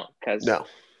you don't, because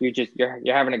you're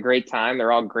having a great time.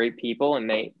 They're all great people and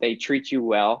they treat you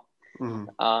well. And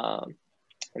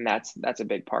that's a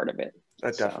big part of it.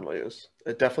 That definitely is.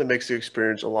 It definitely makes the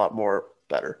experience a lot more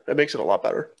better. It makes it a lot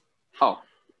better. Oh,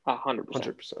 100%.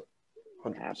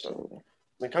 100%. Absolutely.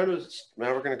 Now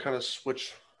we're going to kind of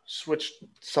switch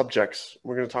subjects.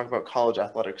 We're going to talk about college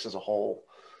athletics as a whole.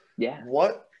 Yeah.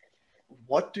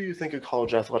 What do you think of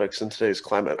college athletics in today's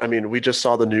climate? I mean, we just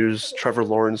saw the news. Trevor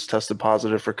Lawrence tested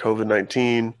positive for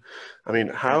COVID-19. I mean,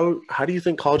 how do you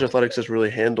think college athletics has really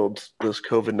handled this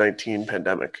COVID-19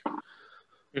 pandemic?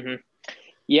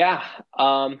 Yeah.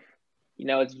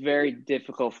 It's very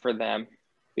difficult for them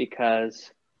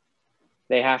because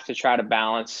they have to try to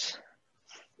balance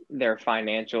their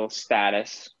financial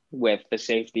status with the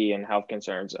safety and health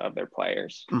concerns of their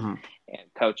players and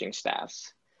coaching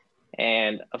staffs.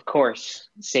 And of course,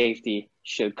 safety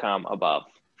should come above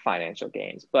financial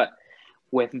gains. But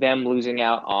with them losing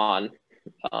out on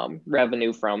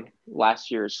revenue from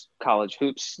last year's college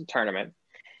hoops tournament,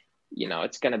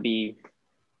 it's going to be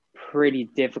pretty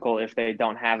difficult if they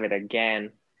don't have it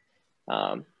again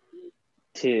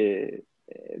to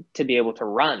be able to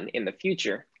run in the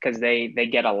future, because they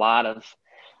get a lot of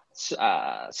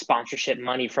sponsorship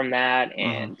money from that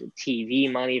and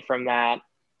TV money from that.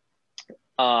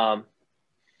 So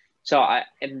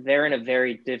they're in a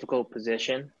very difficult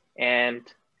position, and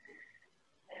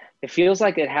it feels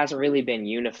like it hasn't really been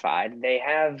unified. They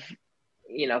have,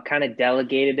 kind of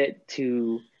delegated it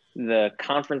to the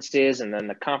conferences, and then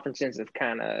the conferences have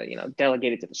kind of,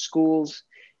 delegated to the schools,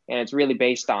 and it's really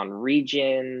based on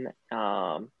region.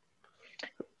 I'm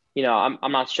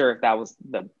not sure if that was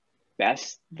the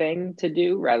best thing to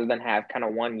do, rather than have kind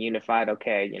of one unified,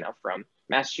 from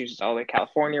Massachusetts all the way to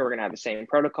California, we're going to have the same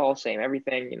protocol, same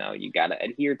everything. You got to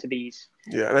adhere to these.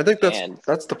 Yeah, and I think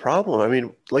that's the problem. I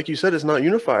mean, like you said, it's not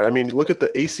unified. I mean, look at the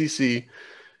ACC,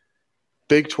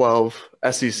 Big 12,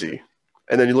 SEC,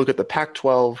 and then you look at the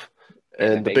Pac-12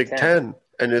 and the Big 10,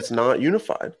 and it's not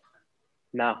unified.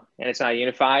 No, and it's not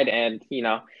unified. And,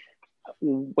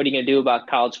 what are you going to do about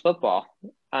college football?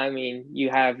 I mean, you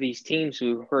have these teams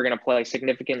who are going to play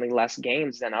significantly less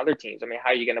games than other teams. I mean, how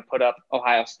are you going to put up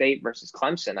Ohio State versus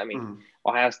Clemson? I mean,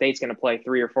 Ohio State's going to play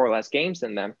 3 or 4 less games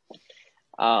than them.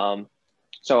 So,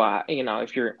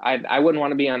 if I wouldn't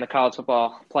want to be on the college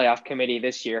football playoff committee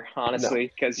this year,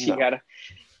 honestly, because you got to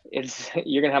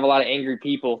you're gonna have a lot of angry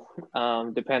people,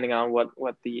 depending on what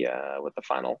the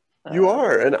final You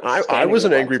are, and I standings was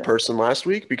an look like. angry So, person last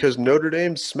week because Notre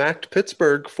Dame smacked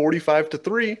Pittsburgh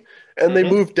 45-3, and they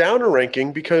mm-hmm. moved down a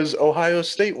ranking because Ohio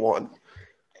State won,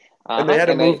 and they had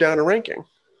to move down a ranking.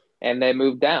 And they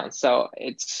moved down. So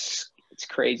it's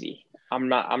crazy. I'm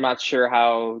not sure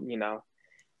how they're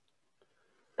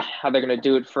going to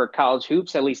do it for college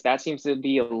hoops. At least that seems to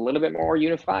be a little bit more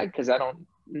unified, because I don't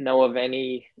know of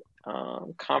any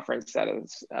conference that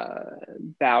is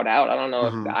bowed out. I don't know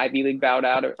if the Ivy League bowed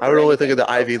out I or would only think of anything.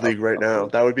 the Ivy League right now.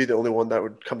 That would be the only one that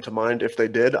would come to mind if they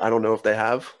did. I don't know if they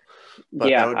have, but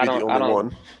that Yeah, would be the only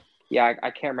one. Yeah,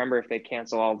 I can't remember if they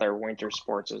cancel all their winter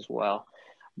sports as well.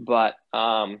 But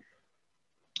I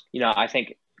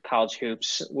think college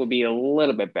hoops will be a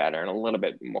little bit better and a little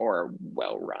bit more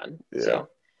well run. Yeah. So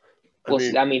we'll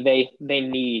see. I mean, they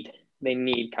need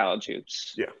college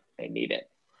hoops. Yeah, they need it.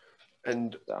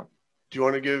 And so,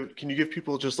 can you give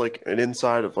people just like an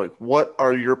insight of like what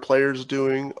are your players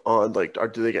doing on like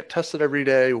do they get tested every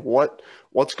day?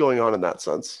 What's going on in that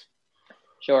sense?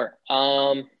 Sure.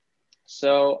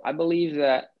 So I believe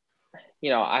that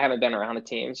I haven't been around the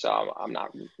team, so I'm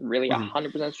not really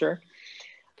 100% sure.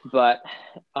 But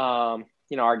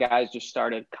our guys just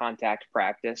started contact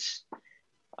practice.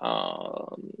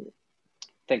 I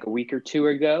think a week or two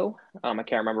ago. I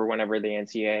can't remember whenever the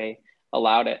NCAA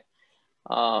allowed it.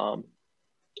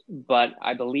 But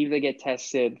I believe they get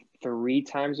tested 3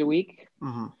 times a week.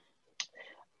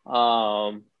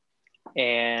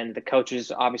 And the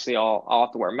coaches obviously all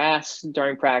have to wear masks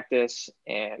during practice,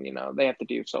 and they have to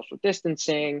do social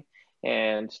distancing,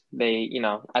 and they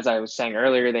as I was saying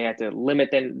earlier, they have to limit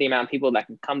the amount of people that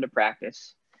can come to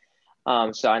practice.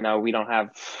 So I know we don't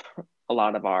have a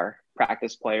lot of our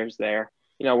practice players there.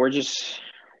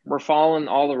 We're following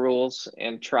all the rules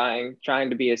and trying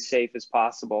to be as safe as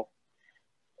possible.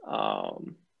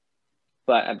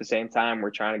 But at the same time,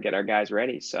 we're trying to get our guys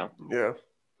ready. So yeah,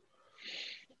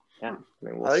 I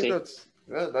mean, we'll I see. think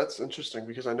that's interesting,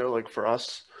 because I know like for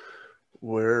us,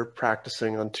 we're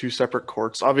practicing on 2 separate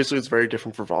courts. Obviously, it's very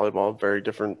different for volleyball, very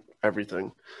different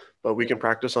everything. But we can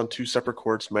practice on 2 separate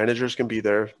courts. Managers can be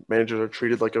there. Managers are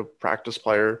treated like a practice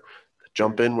player.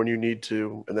 Jump in when you need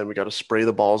to, and then we got to spray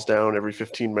the balls down every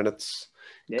 15 minutes.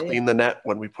 Clean the net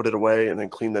when we put it away, and then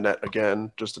clean the net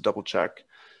again just to double check.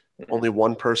 Only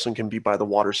one person can be by the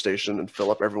water station and fill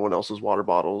up everyone else's water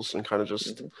bottles, and kind of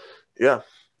just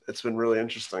it's been really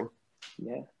interesting.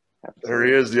 Yeah, absolutely. There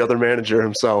he is, the other manager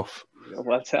himself.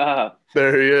 What's up?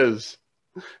 There he is.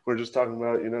 We're just talking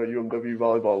about UMW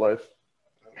volleyball life.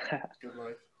 Good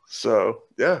life. So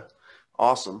yeah,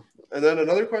 awesome. And then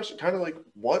another question, kind of like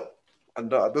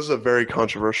this is a very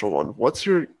controversial one. What's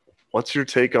your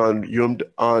take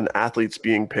on athletes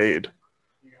being paid?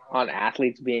 On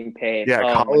athletes being paid?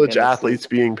 Yeah, college athletes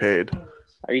being paid.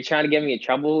 Are you trying to get me in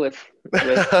trouble with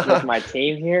my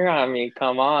team here? I mean,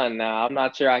 come on now. I'm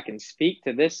not sure I can speak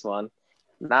to this one.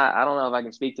 I don't know if I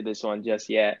can speak to this one just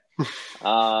yet.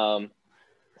 California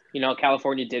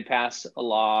did pass a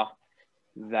law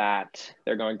that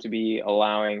they're going to be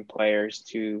allowing players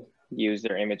to use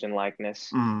their image and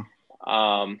likeness.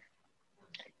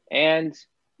 And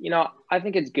I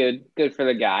think it's good for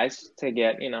the guys to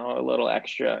get a little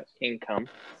extra income.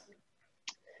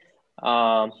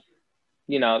 I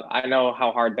know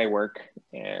how hard they work,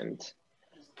 and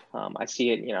I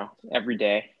see it every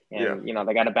day, and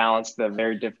they got to balance the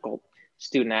very difficult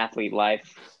student athlete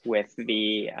life with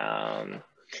the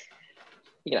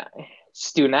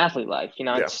student athlete life.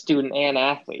 It's student and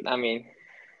athlete. I mean,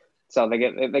 so they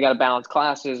got to balance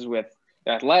classes with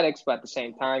athletics, but at the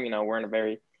same time, we're in a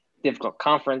very difficult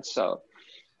conference, so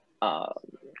our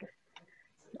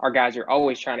guys are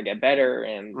always trying to get better,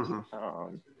 and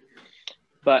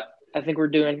but I think we're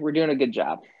doing a good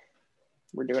job.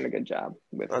 We're doing a good job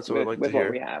with what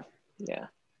we have. Yeah,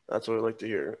 that's what we like to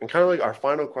hear. And kind of like our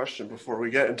final question before we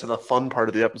get into the fun part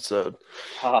of the episode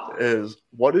is,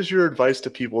 what is your advice to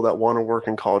people that want to work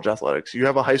in college athletics? You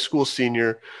have a high school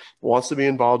senior who wants to be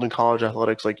involved in college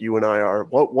athletics like you and I are.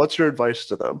 What's your advice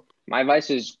to them? My advice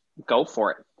is go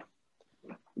for it.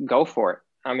 Go for it.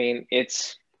 I mean,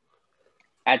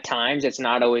 at times it's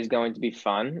not always going to be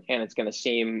fun, and it's going to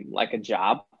seem like a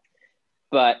job,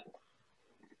 but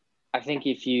I think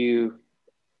if you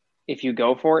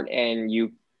go for it and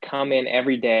you come in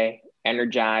every day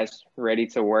energized, ready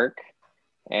to work,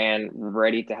 and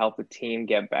ready to help the team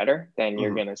get better, then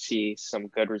you're going to see some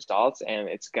good results, and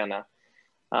it's gonna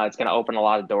open a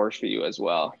lot of doors for you as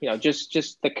well.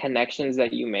 Just the connections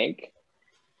that you make,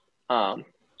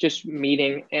 just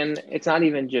meeting, and it's not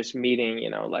even just meeting,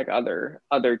 like other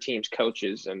teams,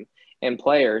 coaches and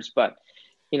players, but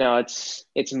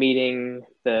it's meeting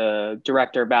the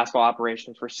director of basketball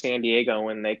operations for San Diego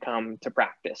when they come to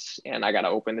practice, and I got to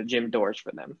open the gym doors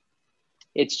for them.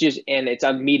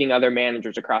 I'm meeting other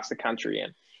managers across the country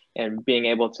and being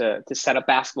able to set up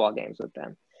basketball games with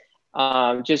them.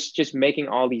 Just making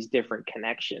all these different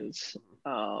connections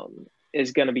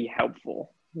is going to be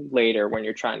helpful later when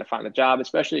you're trying to find a job,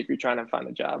 especially if you're trying to find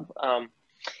a job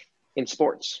in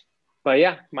sports. But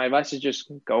yeah, my advice is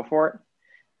just go for it.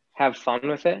 Have fun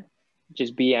with it.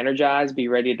 Just be energized, be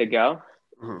ready to go.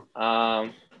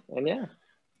 And yeah.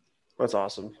 That's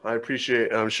awesome. I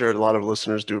appreciate, and I'm sure a lot of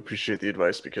listeners do appreciate the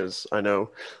advice, because I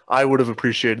know I would have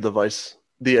appreciated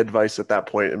the advice at that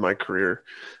point in my career,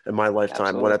 in my lifetime.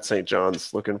 Absolutely. When at St.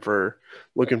 John's, looking for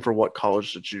what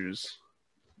college to choose.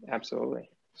 Absolutely.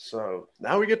 So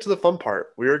now we get to the fun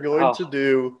part. We are going to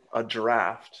do a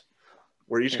draft.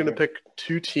 We're each going to pick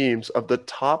two teams of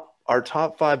our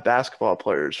top 5 basketball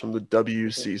players from the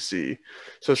WCC.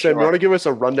 So Sam, you want to give us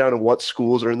a rundown of what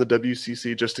schools are in the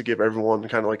WCC, just to give everyone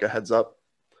kind of like a heads up?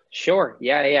 Sure.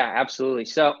 Yeah, absolutely.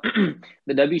 So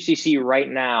the WCC right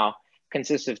now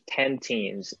consists of 10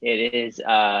 teams. It is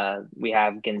we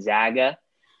have Gonzaga,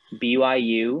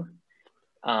 BYU,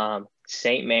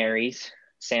 St. Mary's,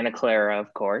 Santa Clara,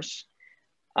 of course,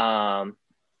 Pepperdine,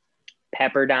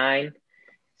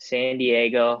 San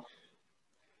Diego,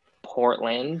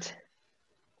 Portland,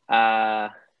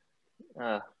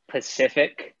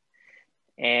 Pacific,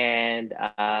 and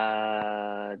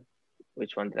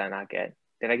which one did I not get?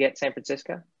 Did I get San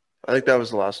Francisco? I think that was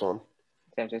the last one.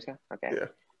 San Francisco? Okay. Yeah.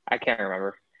 I can't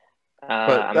remember.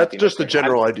 But that's just a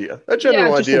general idea. A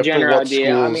general idea for what idea.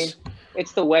 Schools. I mean,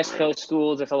 it's the West Coast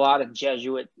schools. It's a lot of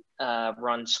Jesuit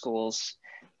run schools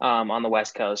on the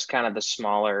West Coast, kind of the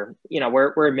smaller,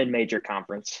 we're a mid-major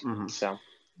conference. So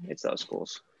it's those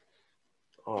schools.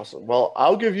 Awesome. Well,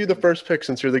 I'll give you the first pick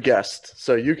since you're the guest.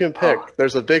 So you can pick.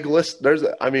 There's a big list.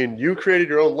 You created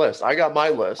your own list. I got my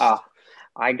list.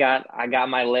 I got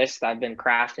my list. I've been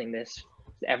crafting this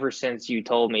ever since you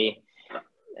told me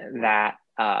that,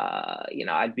 I'd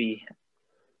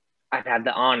have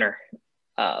the honor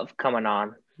of coming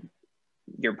on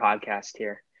your podcast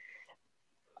here.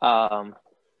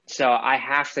 So I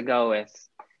have to go with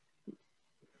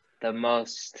the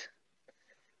most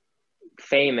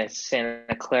famous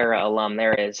Santa Clara alum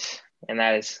there is, and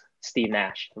that is Steve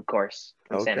Nash, of course,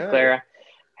 from Santa Clara.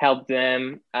 Helped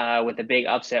them with a big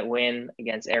upset win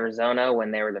against Arizona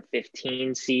when they were the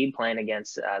 15 seed playing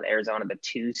against Arizona, the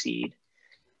 2 seed.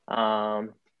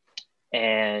 And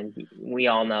we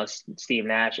all know Steve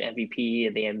Nash, MVP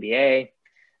of the NBA.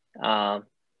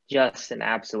 Just an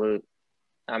absolute,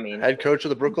 head coach of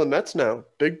the Brooklyn Nets now.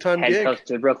 Big time gig. Head coach of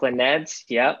the Brooklyn Nets.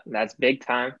 Yep, that's big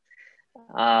time.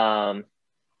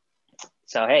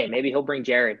 So, hey, maybe he'll bring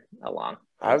Jared along.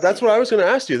 That's what I was going to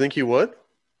ask. Do you think he would?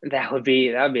 That would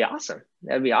be awesome.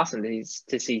 That'd be awesome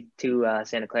to see 2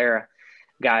 Santa Clara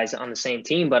guys on the same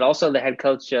team, but also the head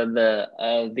coach of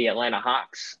the Atlanta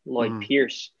Hawks, Lloyd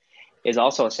Pierce, is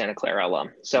also a Santa Clara alum.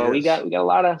 So we got a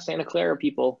lot of Santa Clara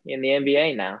people in the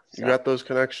NBA now. So. You got those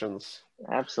connections.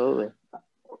 Absolutely.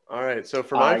 All right. So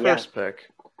for my first pick,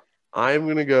 I'm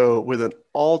going to go with an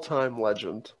all-time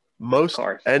legend, most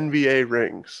NBA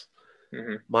rings.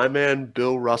 My man,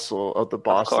 Bill Russell of the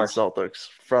Boston Celtics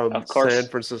from San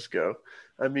Francisco.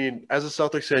 As a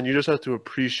Celtics fan, you just have to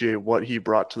appreciate what he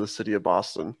brought to the city of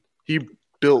Boston. He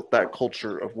built that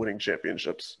culture of winning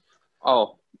championships.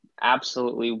 Oh,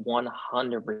 absolutely.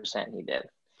 100% he did.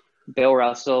 Bill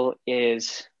Russell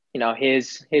is,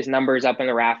 his numbers up in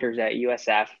the rafters at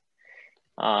USF.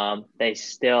 They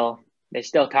still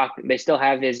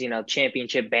have his,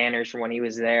 championship banners from when he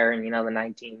was there in, the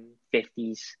 1950s.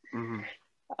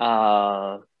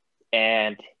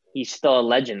 And he's still a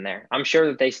legend there. I'm sure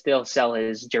that they still sell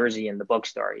his jersey in the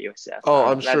bookstore at USF. Oh,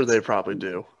 I'm sure they probably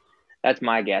do. That's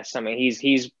my guess.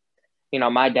 He's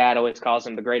my dad always calls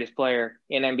him the greatest player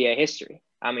in NBA history.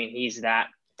 He's that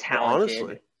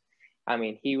talented.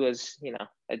 Honestly. He was,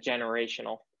 a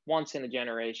generational, once in a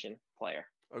generation player.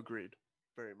 Agreed.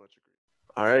 Very much agreed.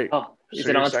 All right. Oh, is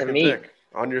it on to me?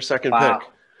 On your second pick.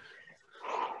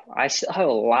 I still have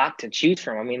a lot to choose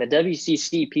from. The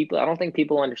WCC people, I don't think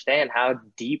people understand how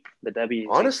deep the WCC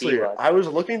Honestly, was. I was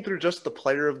looking through just the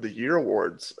Player of the Year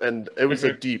awards, and it was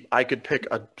I could pick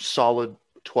a solid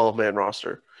 12-man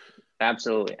roster.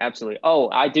 Absolutely. Oh,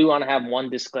 I do want to have one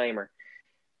disclaimer.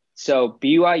 So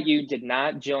BYU did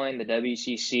not join the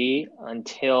WCC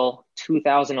until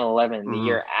 2011, the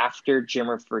year after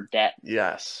Jimmer Fredette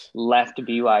left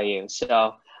BYU.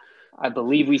 So I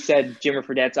believe we said Jimmer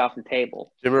Fredette's off the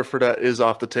table. Jimmer Fredette is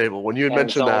off the table. When you had And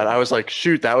mentioned that, I was like,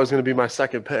 shoot, that was going to be my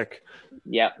second pick.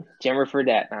 Yep, Jimmer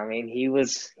Fredette. I mean, he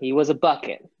was a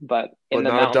bucket, but in the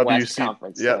not a Mountain West WC,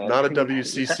 Conference. yeah, Man. not a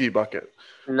WCC bucket.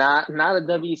 Not a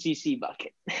WCC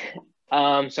bucket.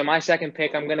 So my second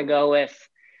pick, I'm gonna go with.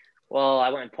 Well, I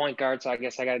went point guard, so I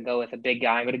guess I got to go with a big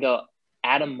guy. I'm gonna go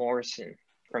Adam Morrison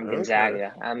from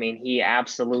Gonzaga. I mean, he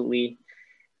absolutely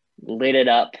lit it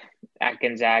up at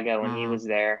Gonzaga when he was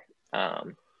there.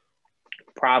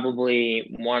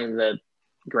 Probably one of the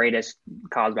greatest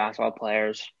college basketball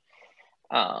players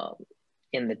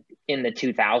in the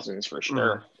 2000s for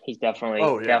sure. He's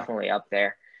definitely up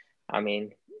there. I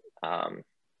mean,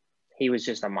 he was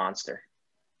just a monster.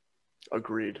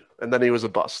 Agreed. And then he was a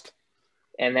bust.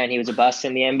 And then he was a bust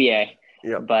in the NBA.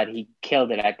 Yep. But he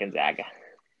killed it at Gonzaga.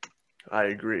 I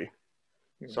agree.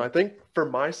 So I think for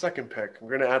my second pick, we're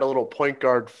going to add a little point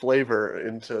guard flavor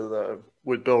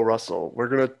with Bill Russell. We're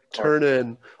going to turn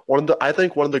in one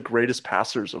of the greatest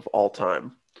passers of all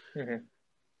time,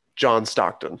 John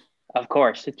Stockton. Of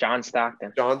course, John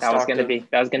Stockton. That was going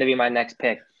to be my next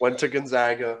pick. Went to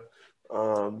Gonzaga,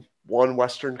 won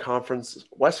West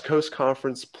Coast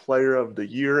Conference Player of the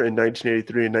Year in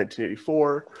 1983 and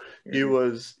 1984. He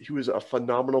was a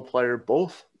phenomenal player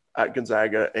both at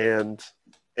Gonzaga and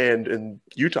in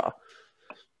Utah.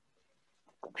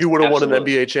 He would have won an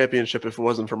NBA championship if it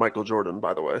wasn't for Michael Jordan,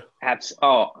 by the way.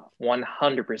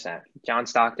 100%. John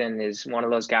Stockton is one of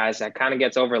those guys that kind of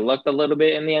gets overlooked a little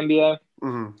bit in the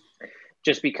NBA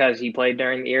just because he played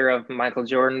during the era of Michael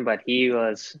Jordan, but he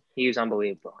was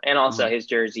unbelievable. And also his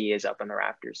jersey is up in the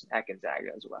rafters at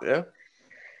Gonzaga as well. Yeah,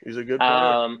 he's a good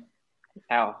player.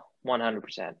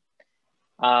 100%.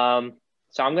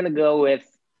 So I'm going to go with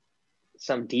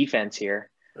some defense here.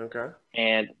 Okay.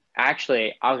 And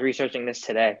actually, I was researching this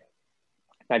today.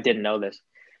 I didn't know this,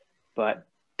 but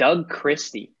Doug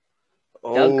Christie.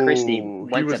 Doug Christie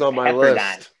went to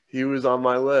Pepperdine. He was on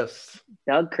my list.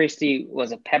 Doug Christie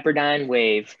was a Pepperdine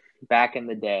Wave back in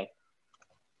the day.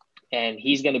 And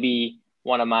he's going to be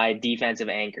one of my defensive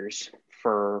anchors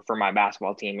for my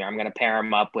basketball team here. I'm going to pair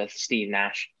him up with Steve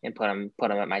Nash and put him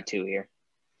at my 2 here.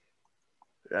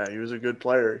 Yeah, he was a good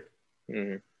player.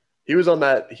 He was on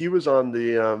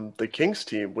the Kings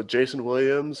team with Jason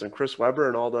Williams and Chris Webber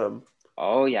and all them.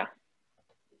 Oh yeah.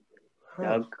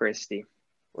 Doug Christie.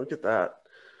 Look at that.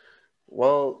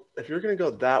 Well, if you're gonna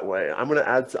go that way, I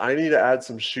need to add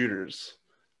some shooters.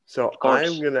 So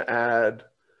I'm gonna add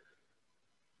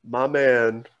my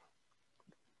man,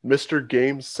 Mr.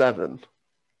 Game 7,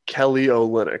 Kelly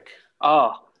Olynyk.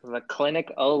 Oh, the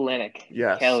Clinic Olynyk.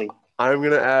 Yes. Kelly. I'm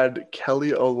going to add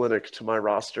Kelly Olynyk to my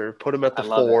roster, put him at the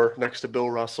 4 next to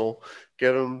Bill Russell,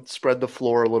 get him spread the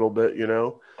floor a little bit, you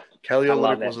know. Kelly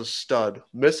Olynyk was a stud.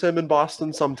 Miss him in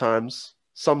Boston sometimes.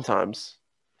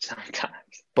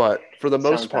 But for the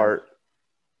most part,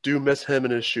 do miss him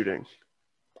and his shooting.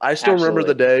 I still remember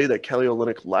the day that Kelly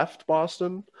Olynyk left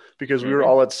Boston because we were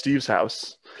all at Steve's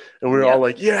house. And we were all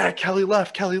like, yeah, Kelly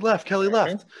left.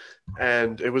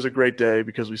 And it was a great day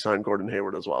because we signed Gordon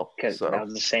Hayward as well. Because that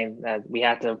was the same. We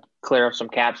had to clear up some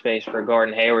cap space for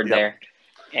Gordon Hayward there.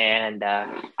 And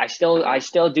I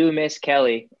still do miss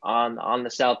Kelly on the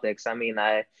Celtics. I mean,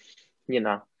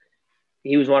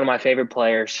 he was one of my favorite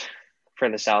players for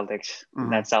the Celtics,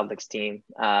 that Celtics team.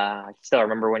 I still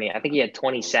remember when I think he had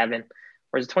 27,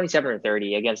 or was it 27 or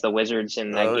 30 against the Wizards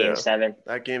in that Game 7.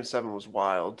 That Game 7 was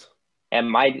wild.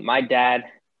 And my dad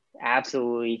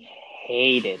absolutely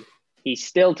hated. He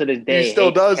still to this day. He still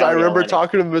does. Kelly I remember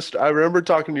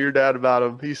talking to your dad about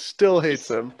him. He still hates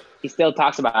him. He still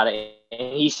talks about it.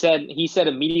 And he said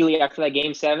immediately after that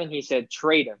Game 7, he said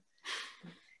trade him.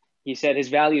 He said his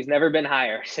value's never been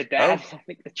higher. I said, Dad, I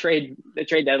think the trade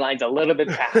deadline's a little bit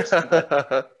past.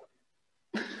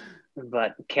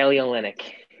 But Kelly Olynyk,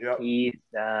 he's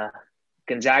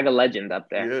Gonzaga legend up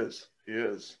there. He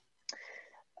is.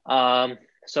 So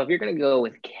if you're gonna go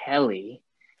with Kelly,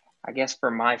 I guess for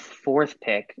my 4th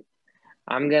pick,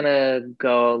 I'm going to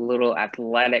go a little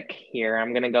athletic here.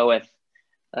 I'm going to go with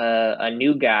a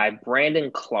new guy, Brandon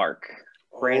Clark.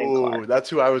 Clark. That's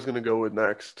who I was going to go with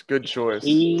next. Good choice.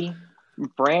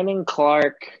 Brandon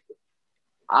Clark,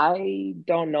 I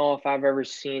don't know if I've ever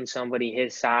seen somebody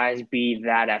his size be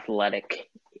that athletic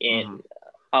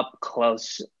up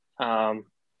close. So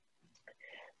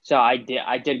I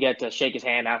did get to shake his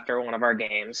hand after one of our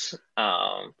games.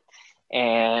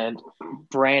 And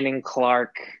Brandon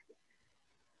Clark,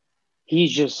 he's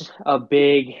just a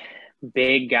big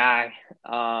guy.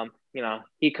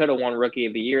 He could have won Rookie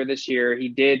of the Year this year. He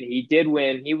did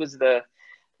win. He was the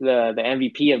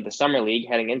MVP of the Summer League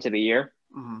heading into the year.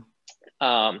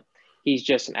 he's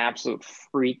just an absolute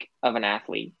freak of an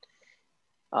athlete.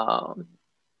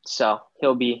 So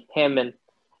him and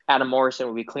Adam Morrison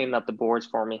will be cleaning up the boards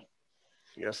for me.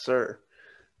 Yes, sir.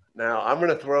 Now I'm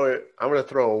gonna throw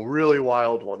a really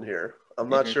wild one here. I'm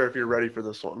not sure if you're ready for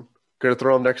this one. Gonna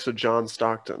throw him next to John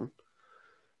Stockton.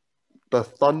 The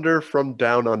Thunder from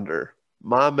Down Under.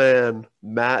 My man,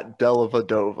 Matt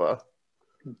Dellavedova.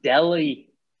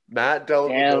 Matt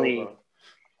Dellavedova.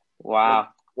 Wow.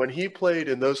 When he played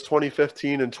in those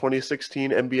 2015 and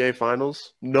 2016 NBA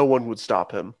Finals, no one would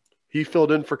stop him. He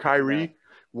filled in for Kyrie. Yeah.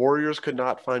 Warriors could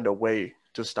not find a way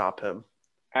to stop him.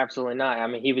 Absolutely not. I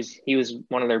mean, he was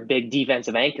one of their big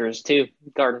defensive anchors too,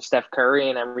 guarding Steph Curry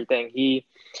and everything.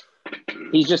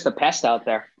 He's just a pest out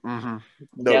there. No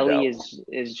Delly doubt.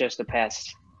 is just a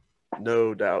pest.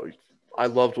 No doubt. I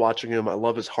loved watching him. I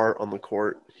love his heart on the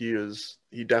court. He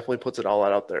definitely puts it all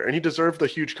out there. And he deserved the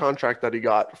huge contract that he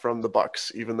got from the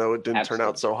Bucks, even though it didn't turn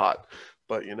out so hot.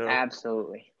 But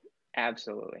Absolutely.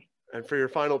 And for your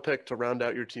final pick to round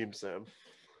out your team, Sam.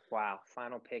 Wow,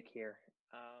 final pick here.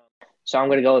 So I'm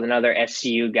going to go with another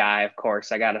SCU guy, of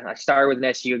course. I started with an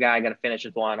SCU guy. I got to finish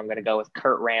with one. I'm going to go with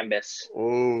Kurt Rambis.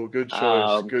 Oh, good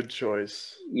choice. Good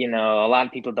choice. A lot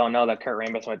of people don't know that Kurt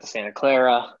Rambis went to Santa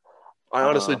Clara. I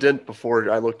honestly didn't before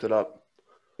I looked it up.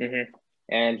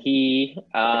 And he,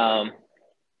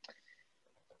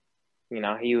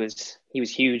 he was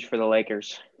huge for the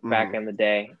Lakers back in the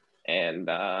day. And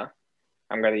I'm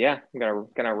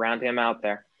gonna round him out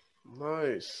there.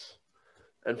 Nice.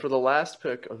 And for the last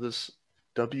pick of this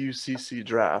WCC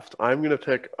draft, I'm going to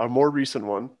pick a more recent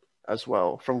one as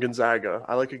well from Gonzaga.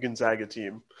 I like a Gonzaga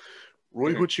team.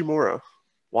 Rui Hachimura,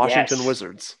 Washington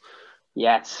Wizards.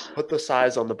 Yes. Put the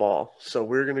size on the ball. So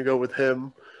we're going to go with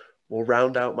him. We'll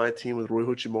round out my team with Rui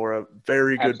Hachimura.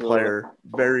 Very good player.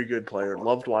 Very good player.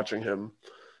 Loved watching him.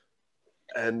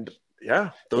 And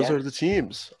those are the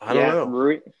teams. I don't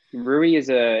know. Rui is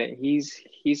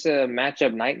he's a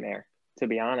matchup nightmare, to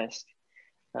be honest.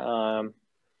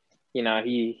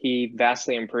 He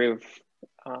vastly improved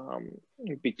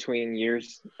between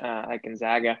years at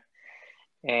Gonzaga,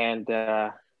 and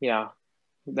the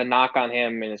knock on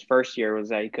him in his first year was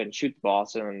that he couldn't shoot the ball.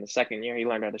 So in the second year, he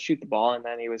learned how to shoot the ball, and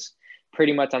then he was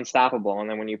pretty much unstoppable. And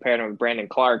then when you paired him with Brandon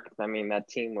Clark, I mean, that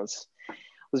team was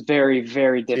very,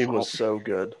 very difficult. Team was so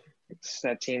good.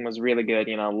 That team was really good.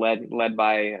 Led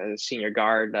by a senior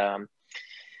guard.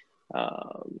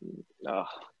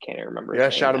 Can't even remember. Yeah,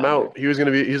 shout him out. He's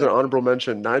an honorable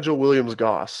mention. Nigel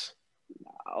Williams-Goss.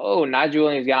 Oh, Nigel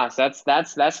Williams-Goss.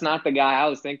 That's not the guy I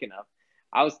was thinking of.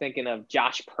 I was thinking of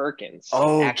Josh Perkins.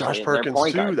 Oh, Josh Perkins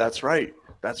too. Guard. That's right.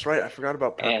 I forgot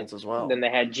about Perkins as well. Then they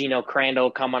had Gino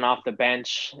Crandall coming off the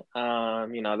bench. They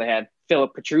had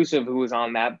Philip Petrusev, who was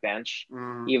on that bench,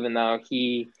 even though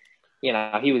he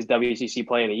was WCC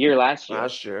Player of the Year last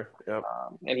year. Yep.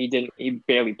 And he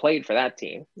barely played for that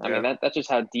team. I mean, that's just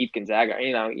how deep Gonzaga.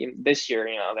 This year,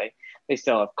 they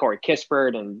still have Corey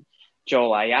Kispert and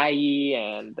Joel Ayayi,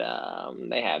 and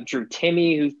they have Drew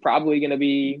Timme, who's probably going to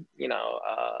be,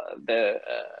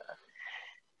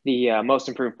 the most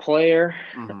improved player.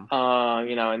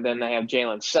 And then they have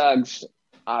Jalen Suggs,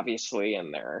 obviously,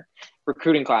 in their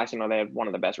recruiting class. They have one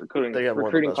of the best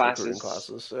recruiting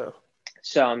classes. Yeah.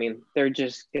 So, I mean,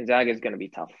 Gonzaga is going to be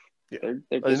tough. Yeah.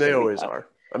 They always are.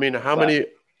 I mean,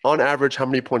 on average, how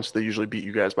many points do they usually beat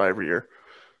you guys by every year?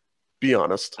 Be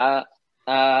honest.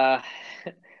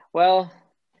 Well,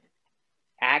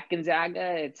 at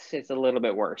Gonzaga, it's a little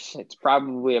bit worse. It's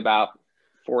probably about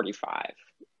 45.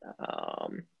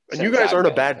 And you guys aren't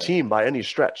a bad team by any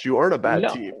stretch. You aren't a bad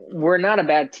team. We're not a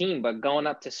bad team, but going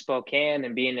up to Spokane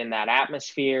and being in that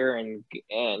atmosphere and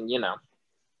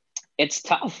it's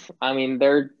tough. I mean,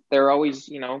 they're always,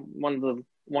 one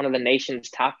of the nation's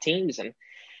top teams, and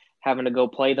having to go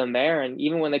play them there. And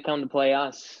even when they come to play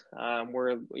us,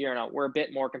 we're a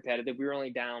bit more competitive. We were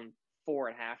only down 4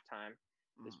 at halftime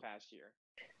this past year.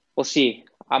 We'll see.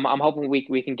 I'm hoping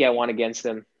we can get one against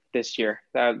them this year.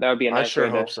 That would be a nice. I sure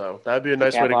hope so. That'd be a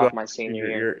nice way to go my senior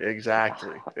year.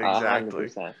 Exactly.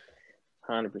 100%.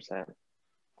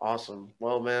 Awesome.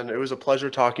 Well, man, it was a pleasure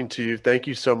talking to you. Thank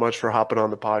you so much for hopping on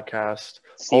the podcast.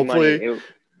 Hopefully,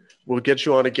 we'll get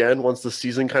you on again once the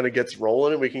season kind of gets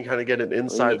rolling, and we can kind of get an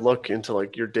inside look into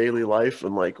like your daily life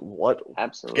and like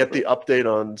get the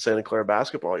update on Santa Clara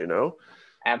basketball.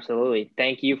 Absolutely.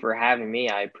 Thank you for having me.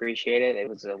 I appreciate it. It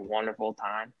was a wonderful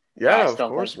time. Yeah, of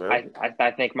course, man.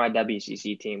 I think my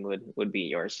WCC team would be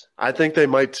yours. I think they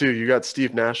might too. You got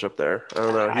Steve Nash up there. I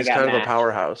don't know. He's kind of a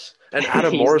powerhouse. And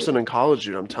Adam Morrison in college,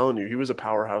 dude, I'm telling you, he was a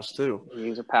powerhouse too. He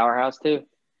was a powerhouse too.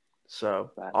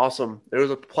 So awesome. It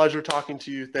was a pleasure talking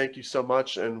to you. Thank you so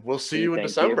much. And we'll see you in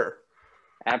December.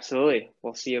 Absolutely.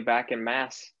 We'll see you back in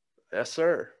Mass. Yes,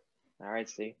 sir. All right,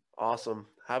 Steve. Awesome.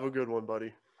 Have a good one,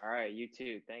 buddy. All right, you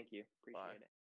too. Thank you. Bye. Appreciate it.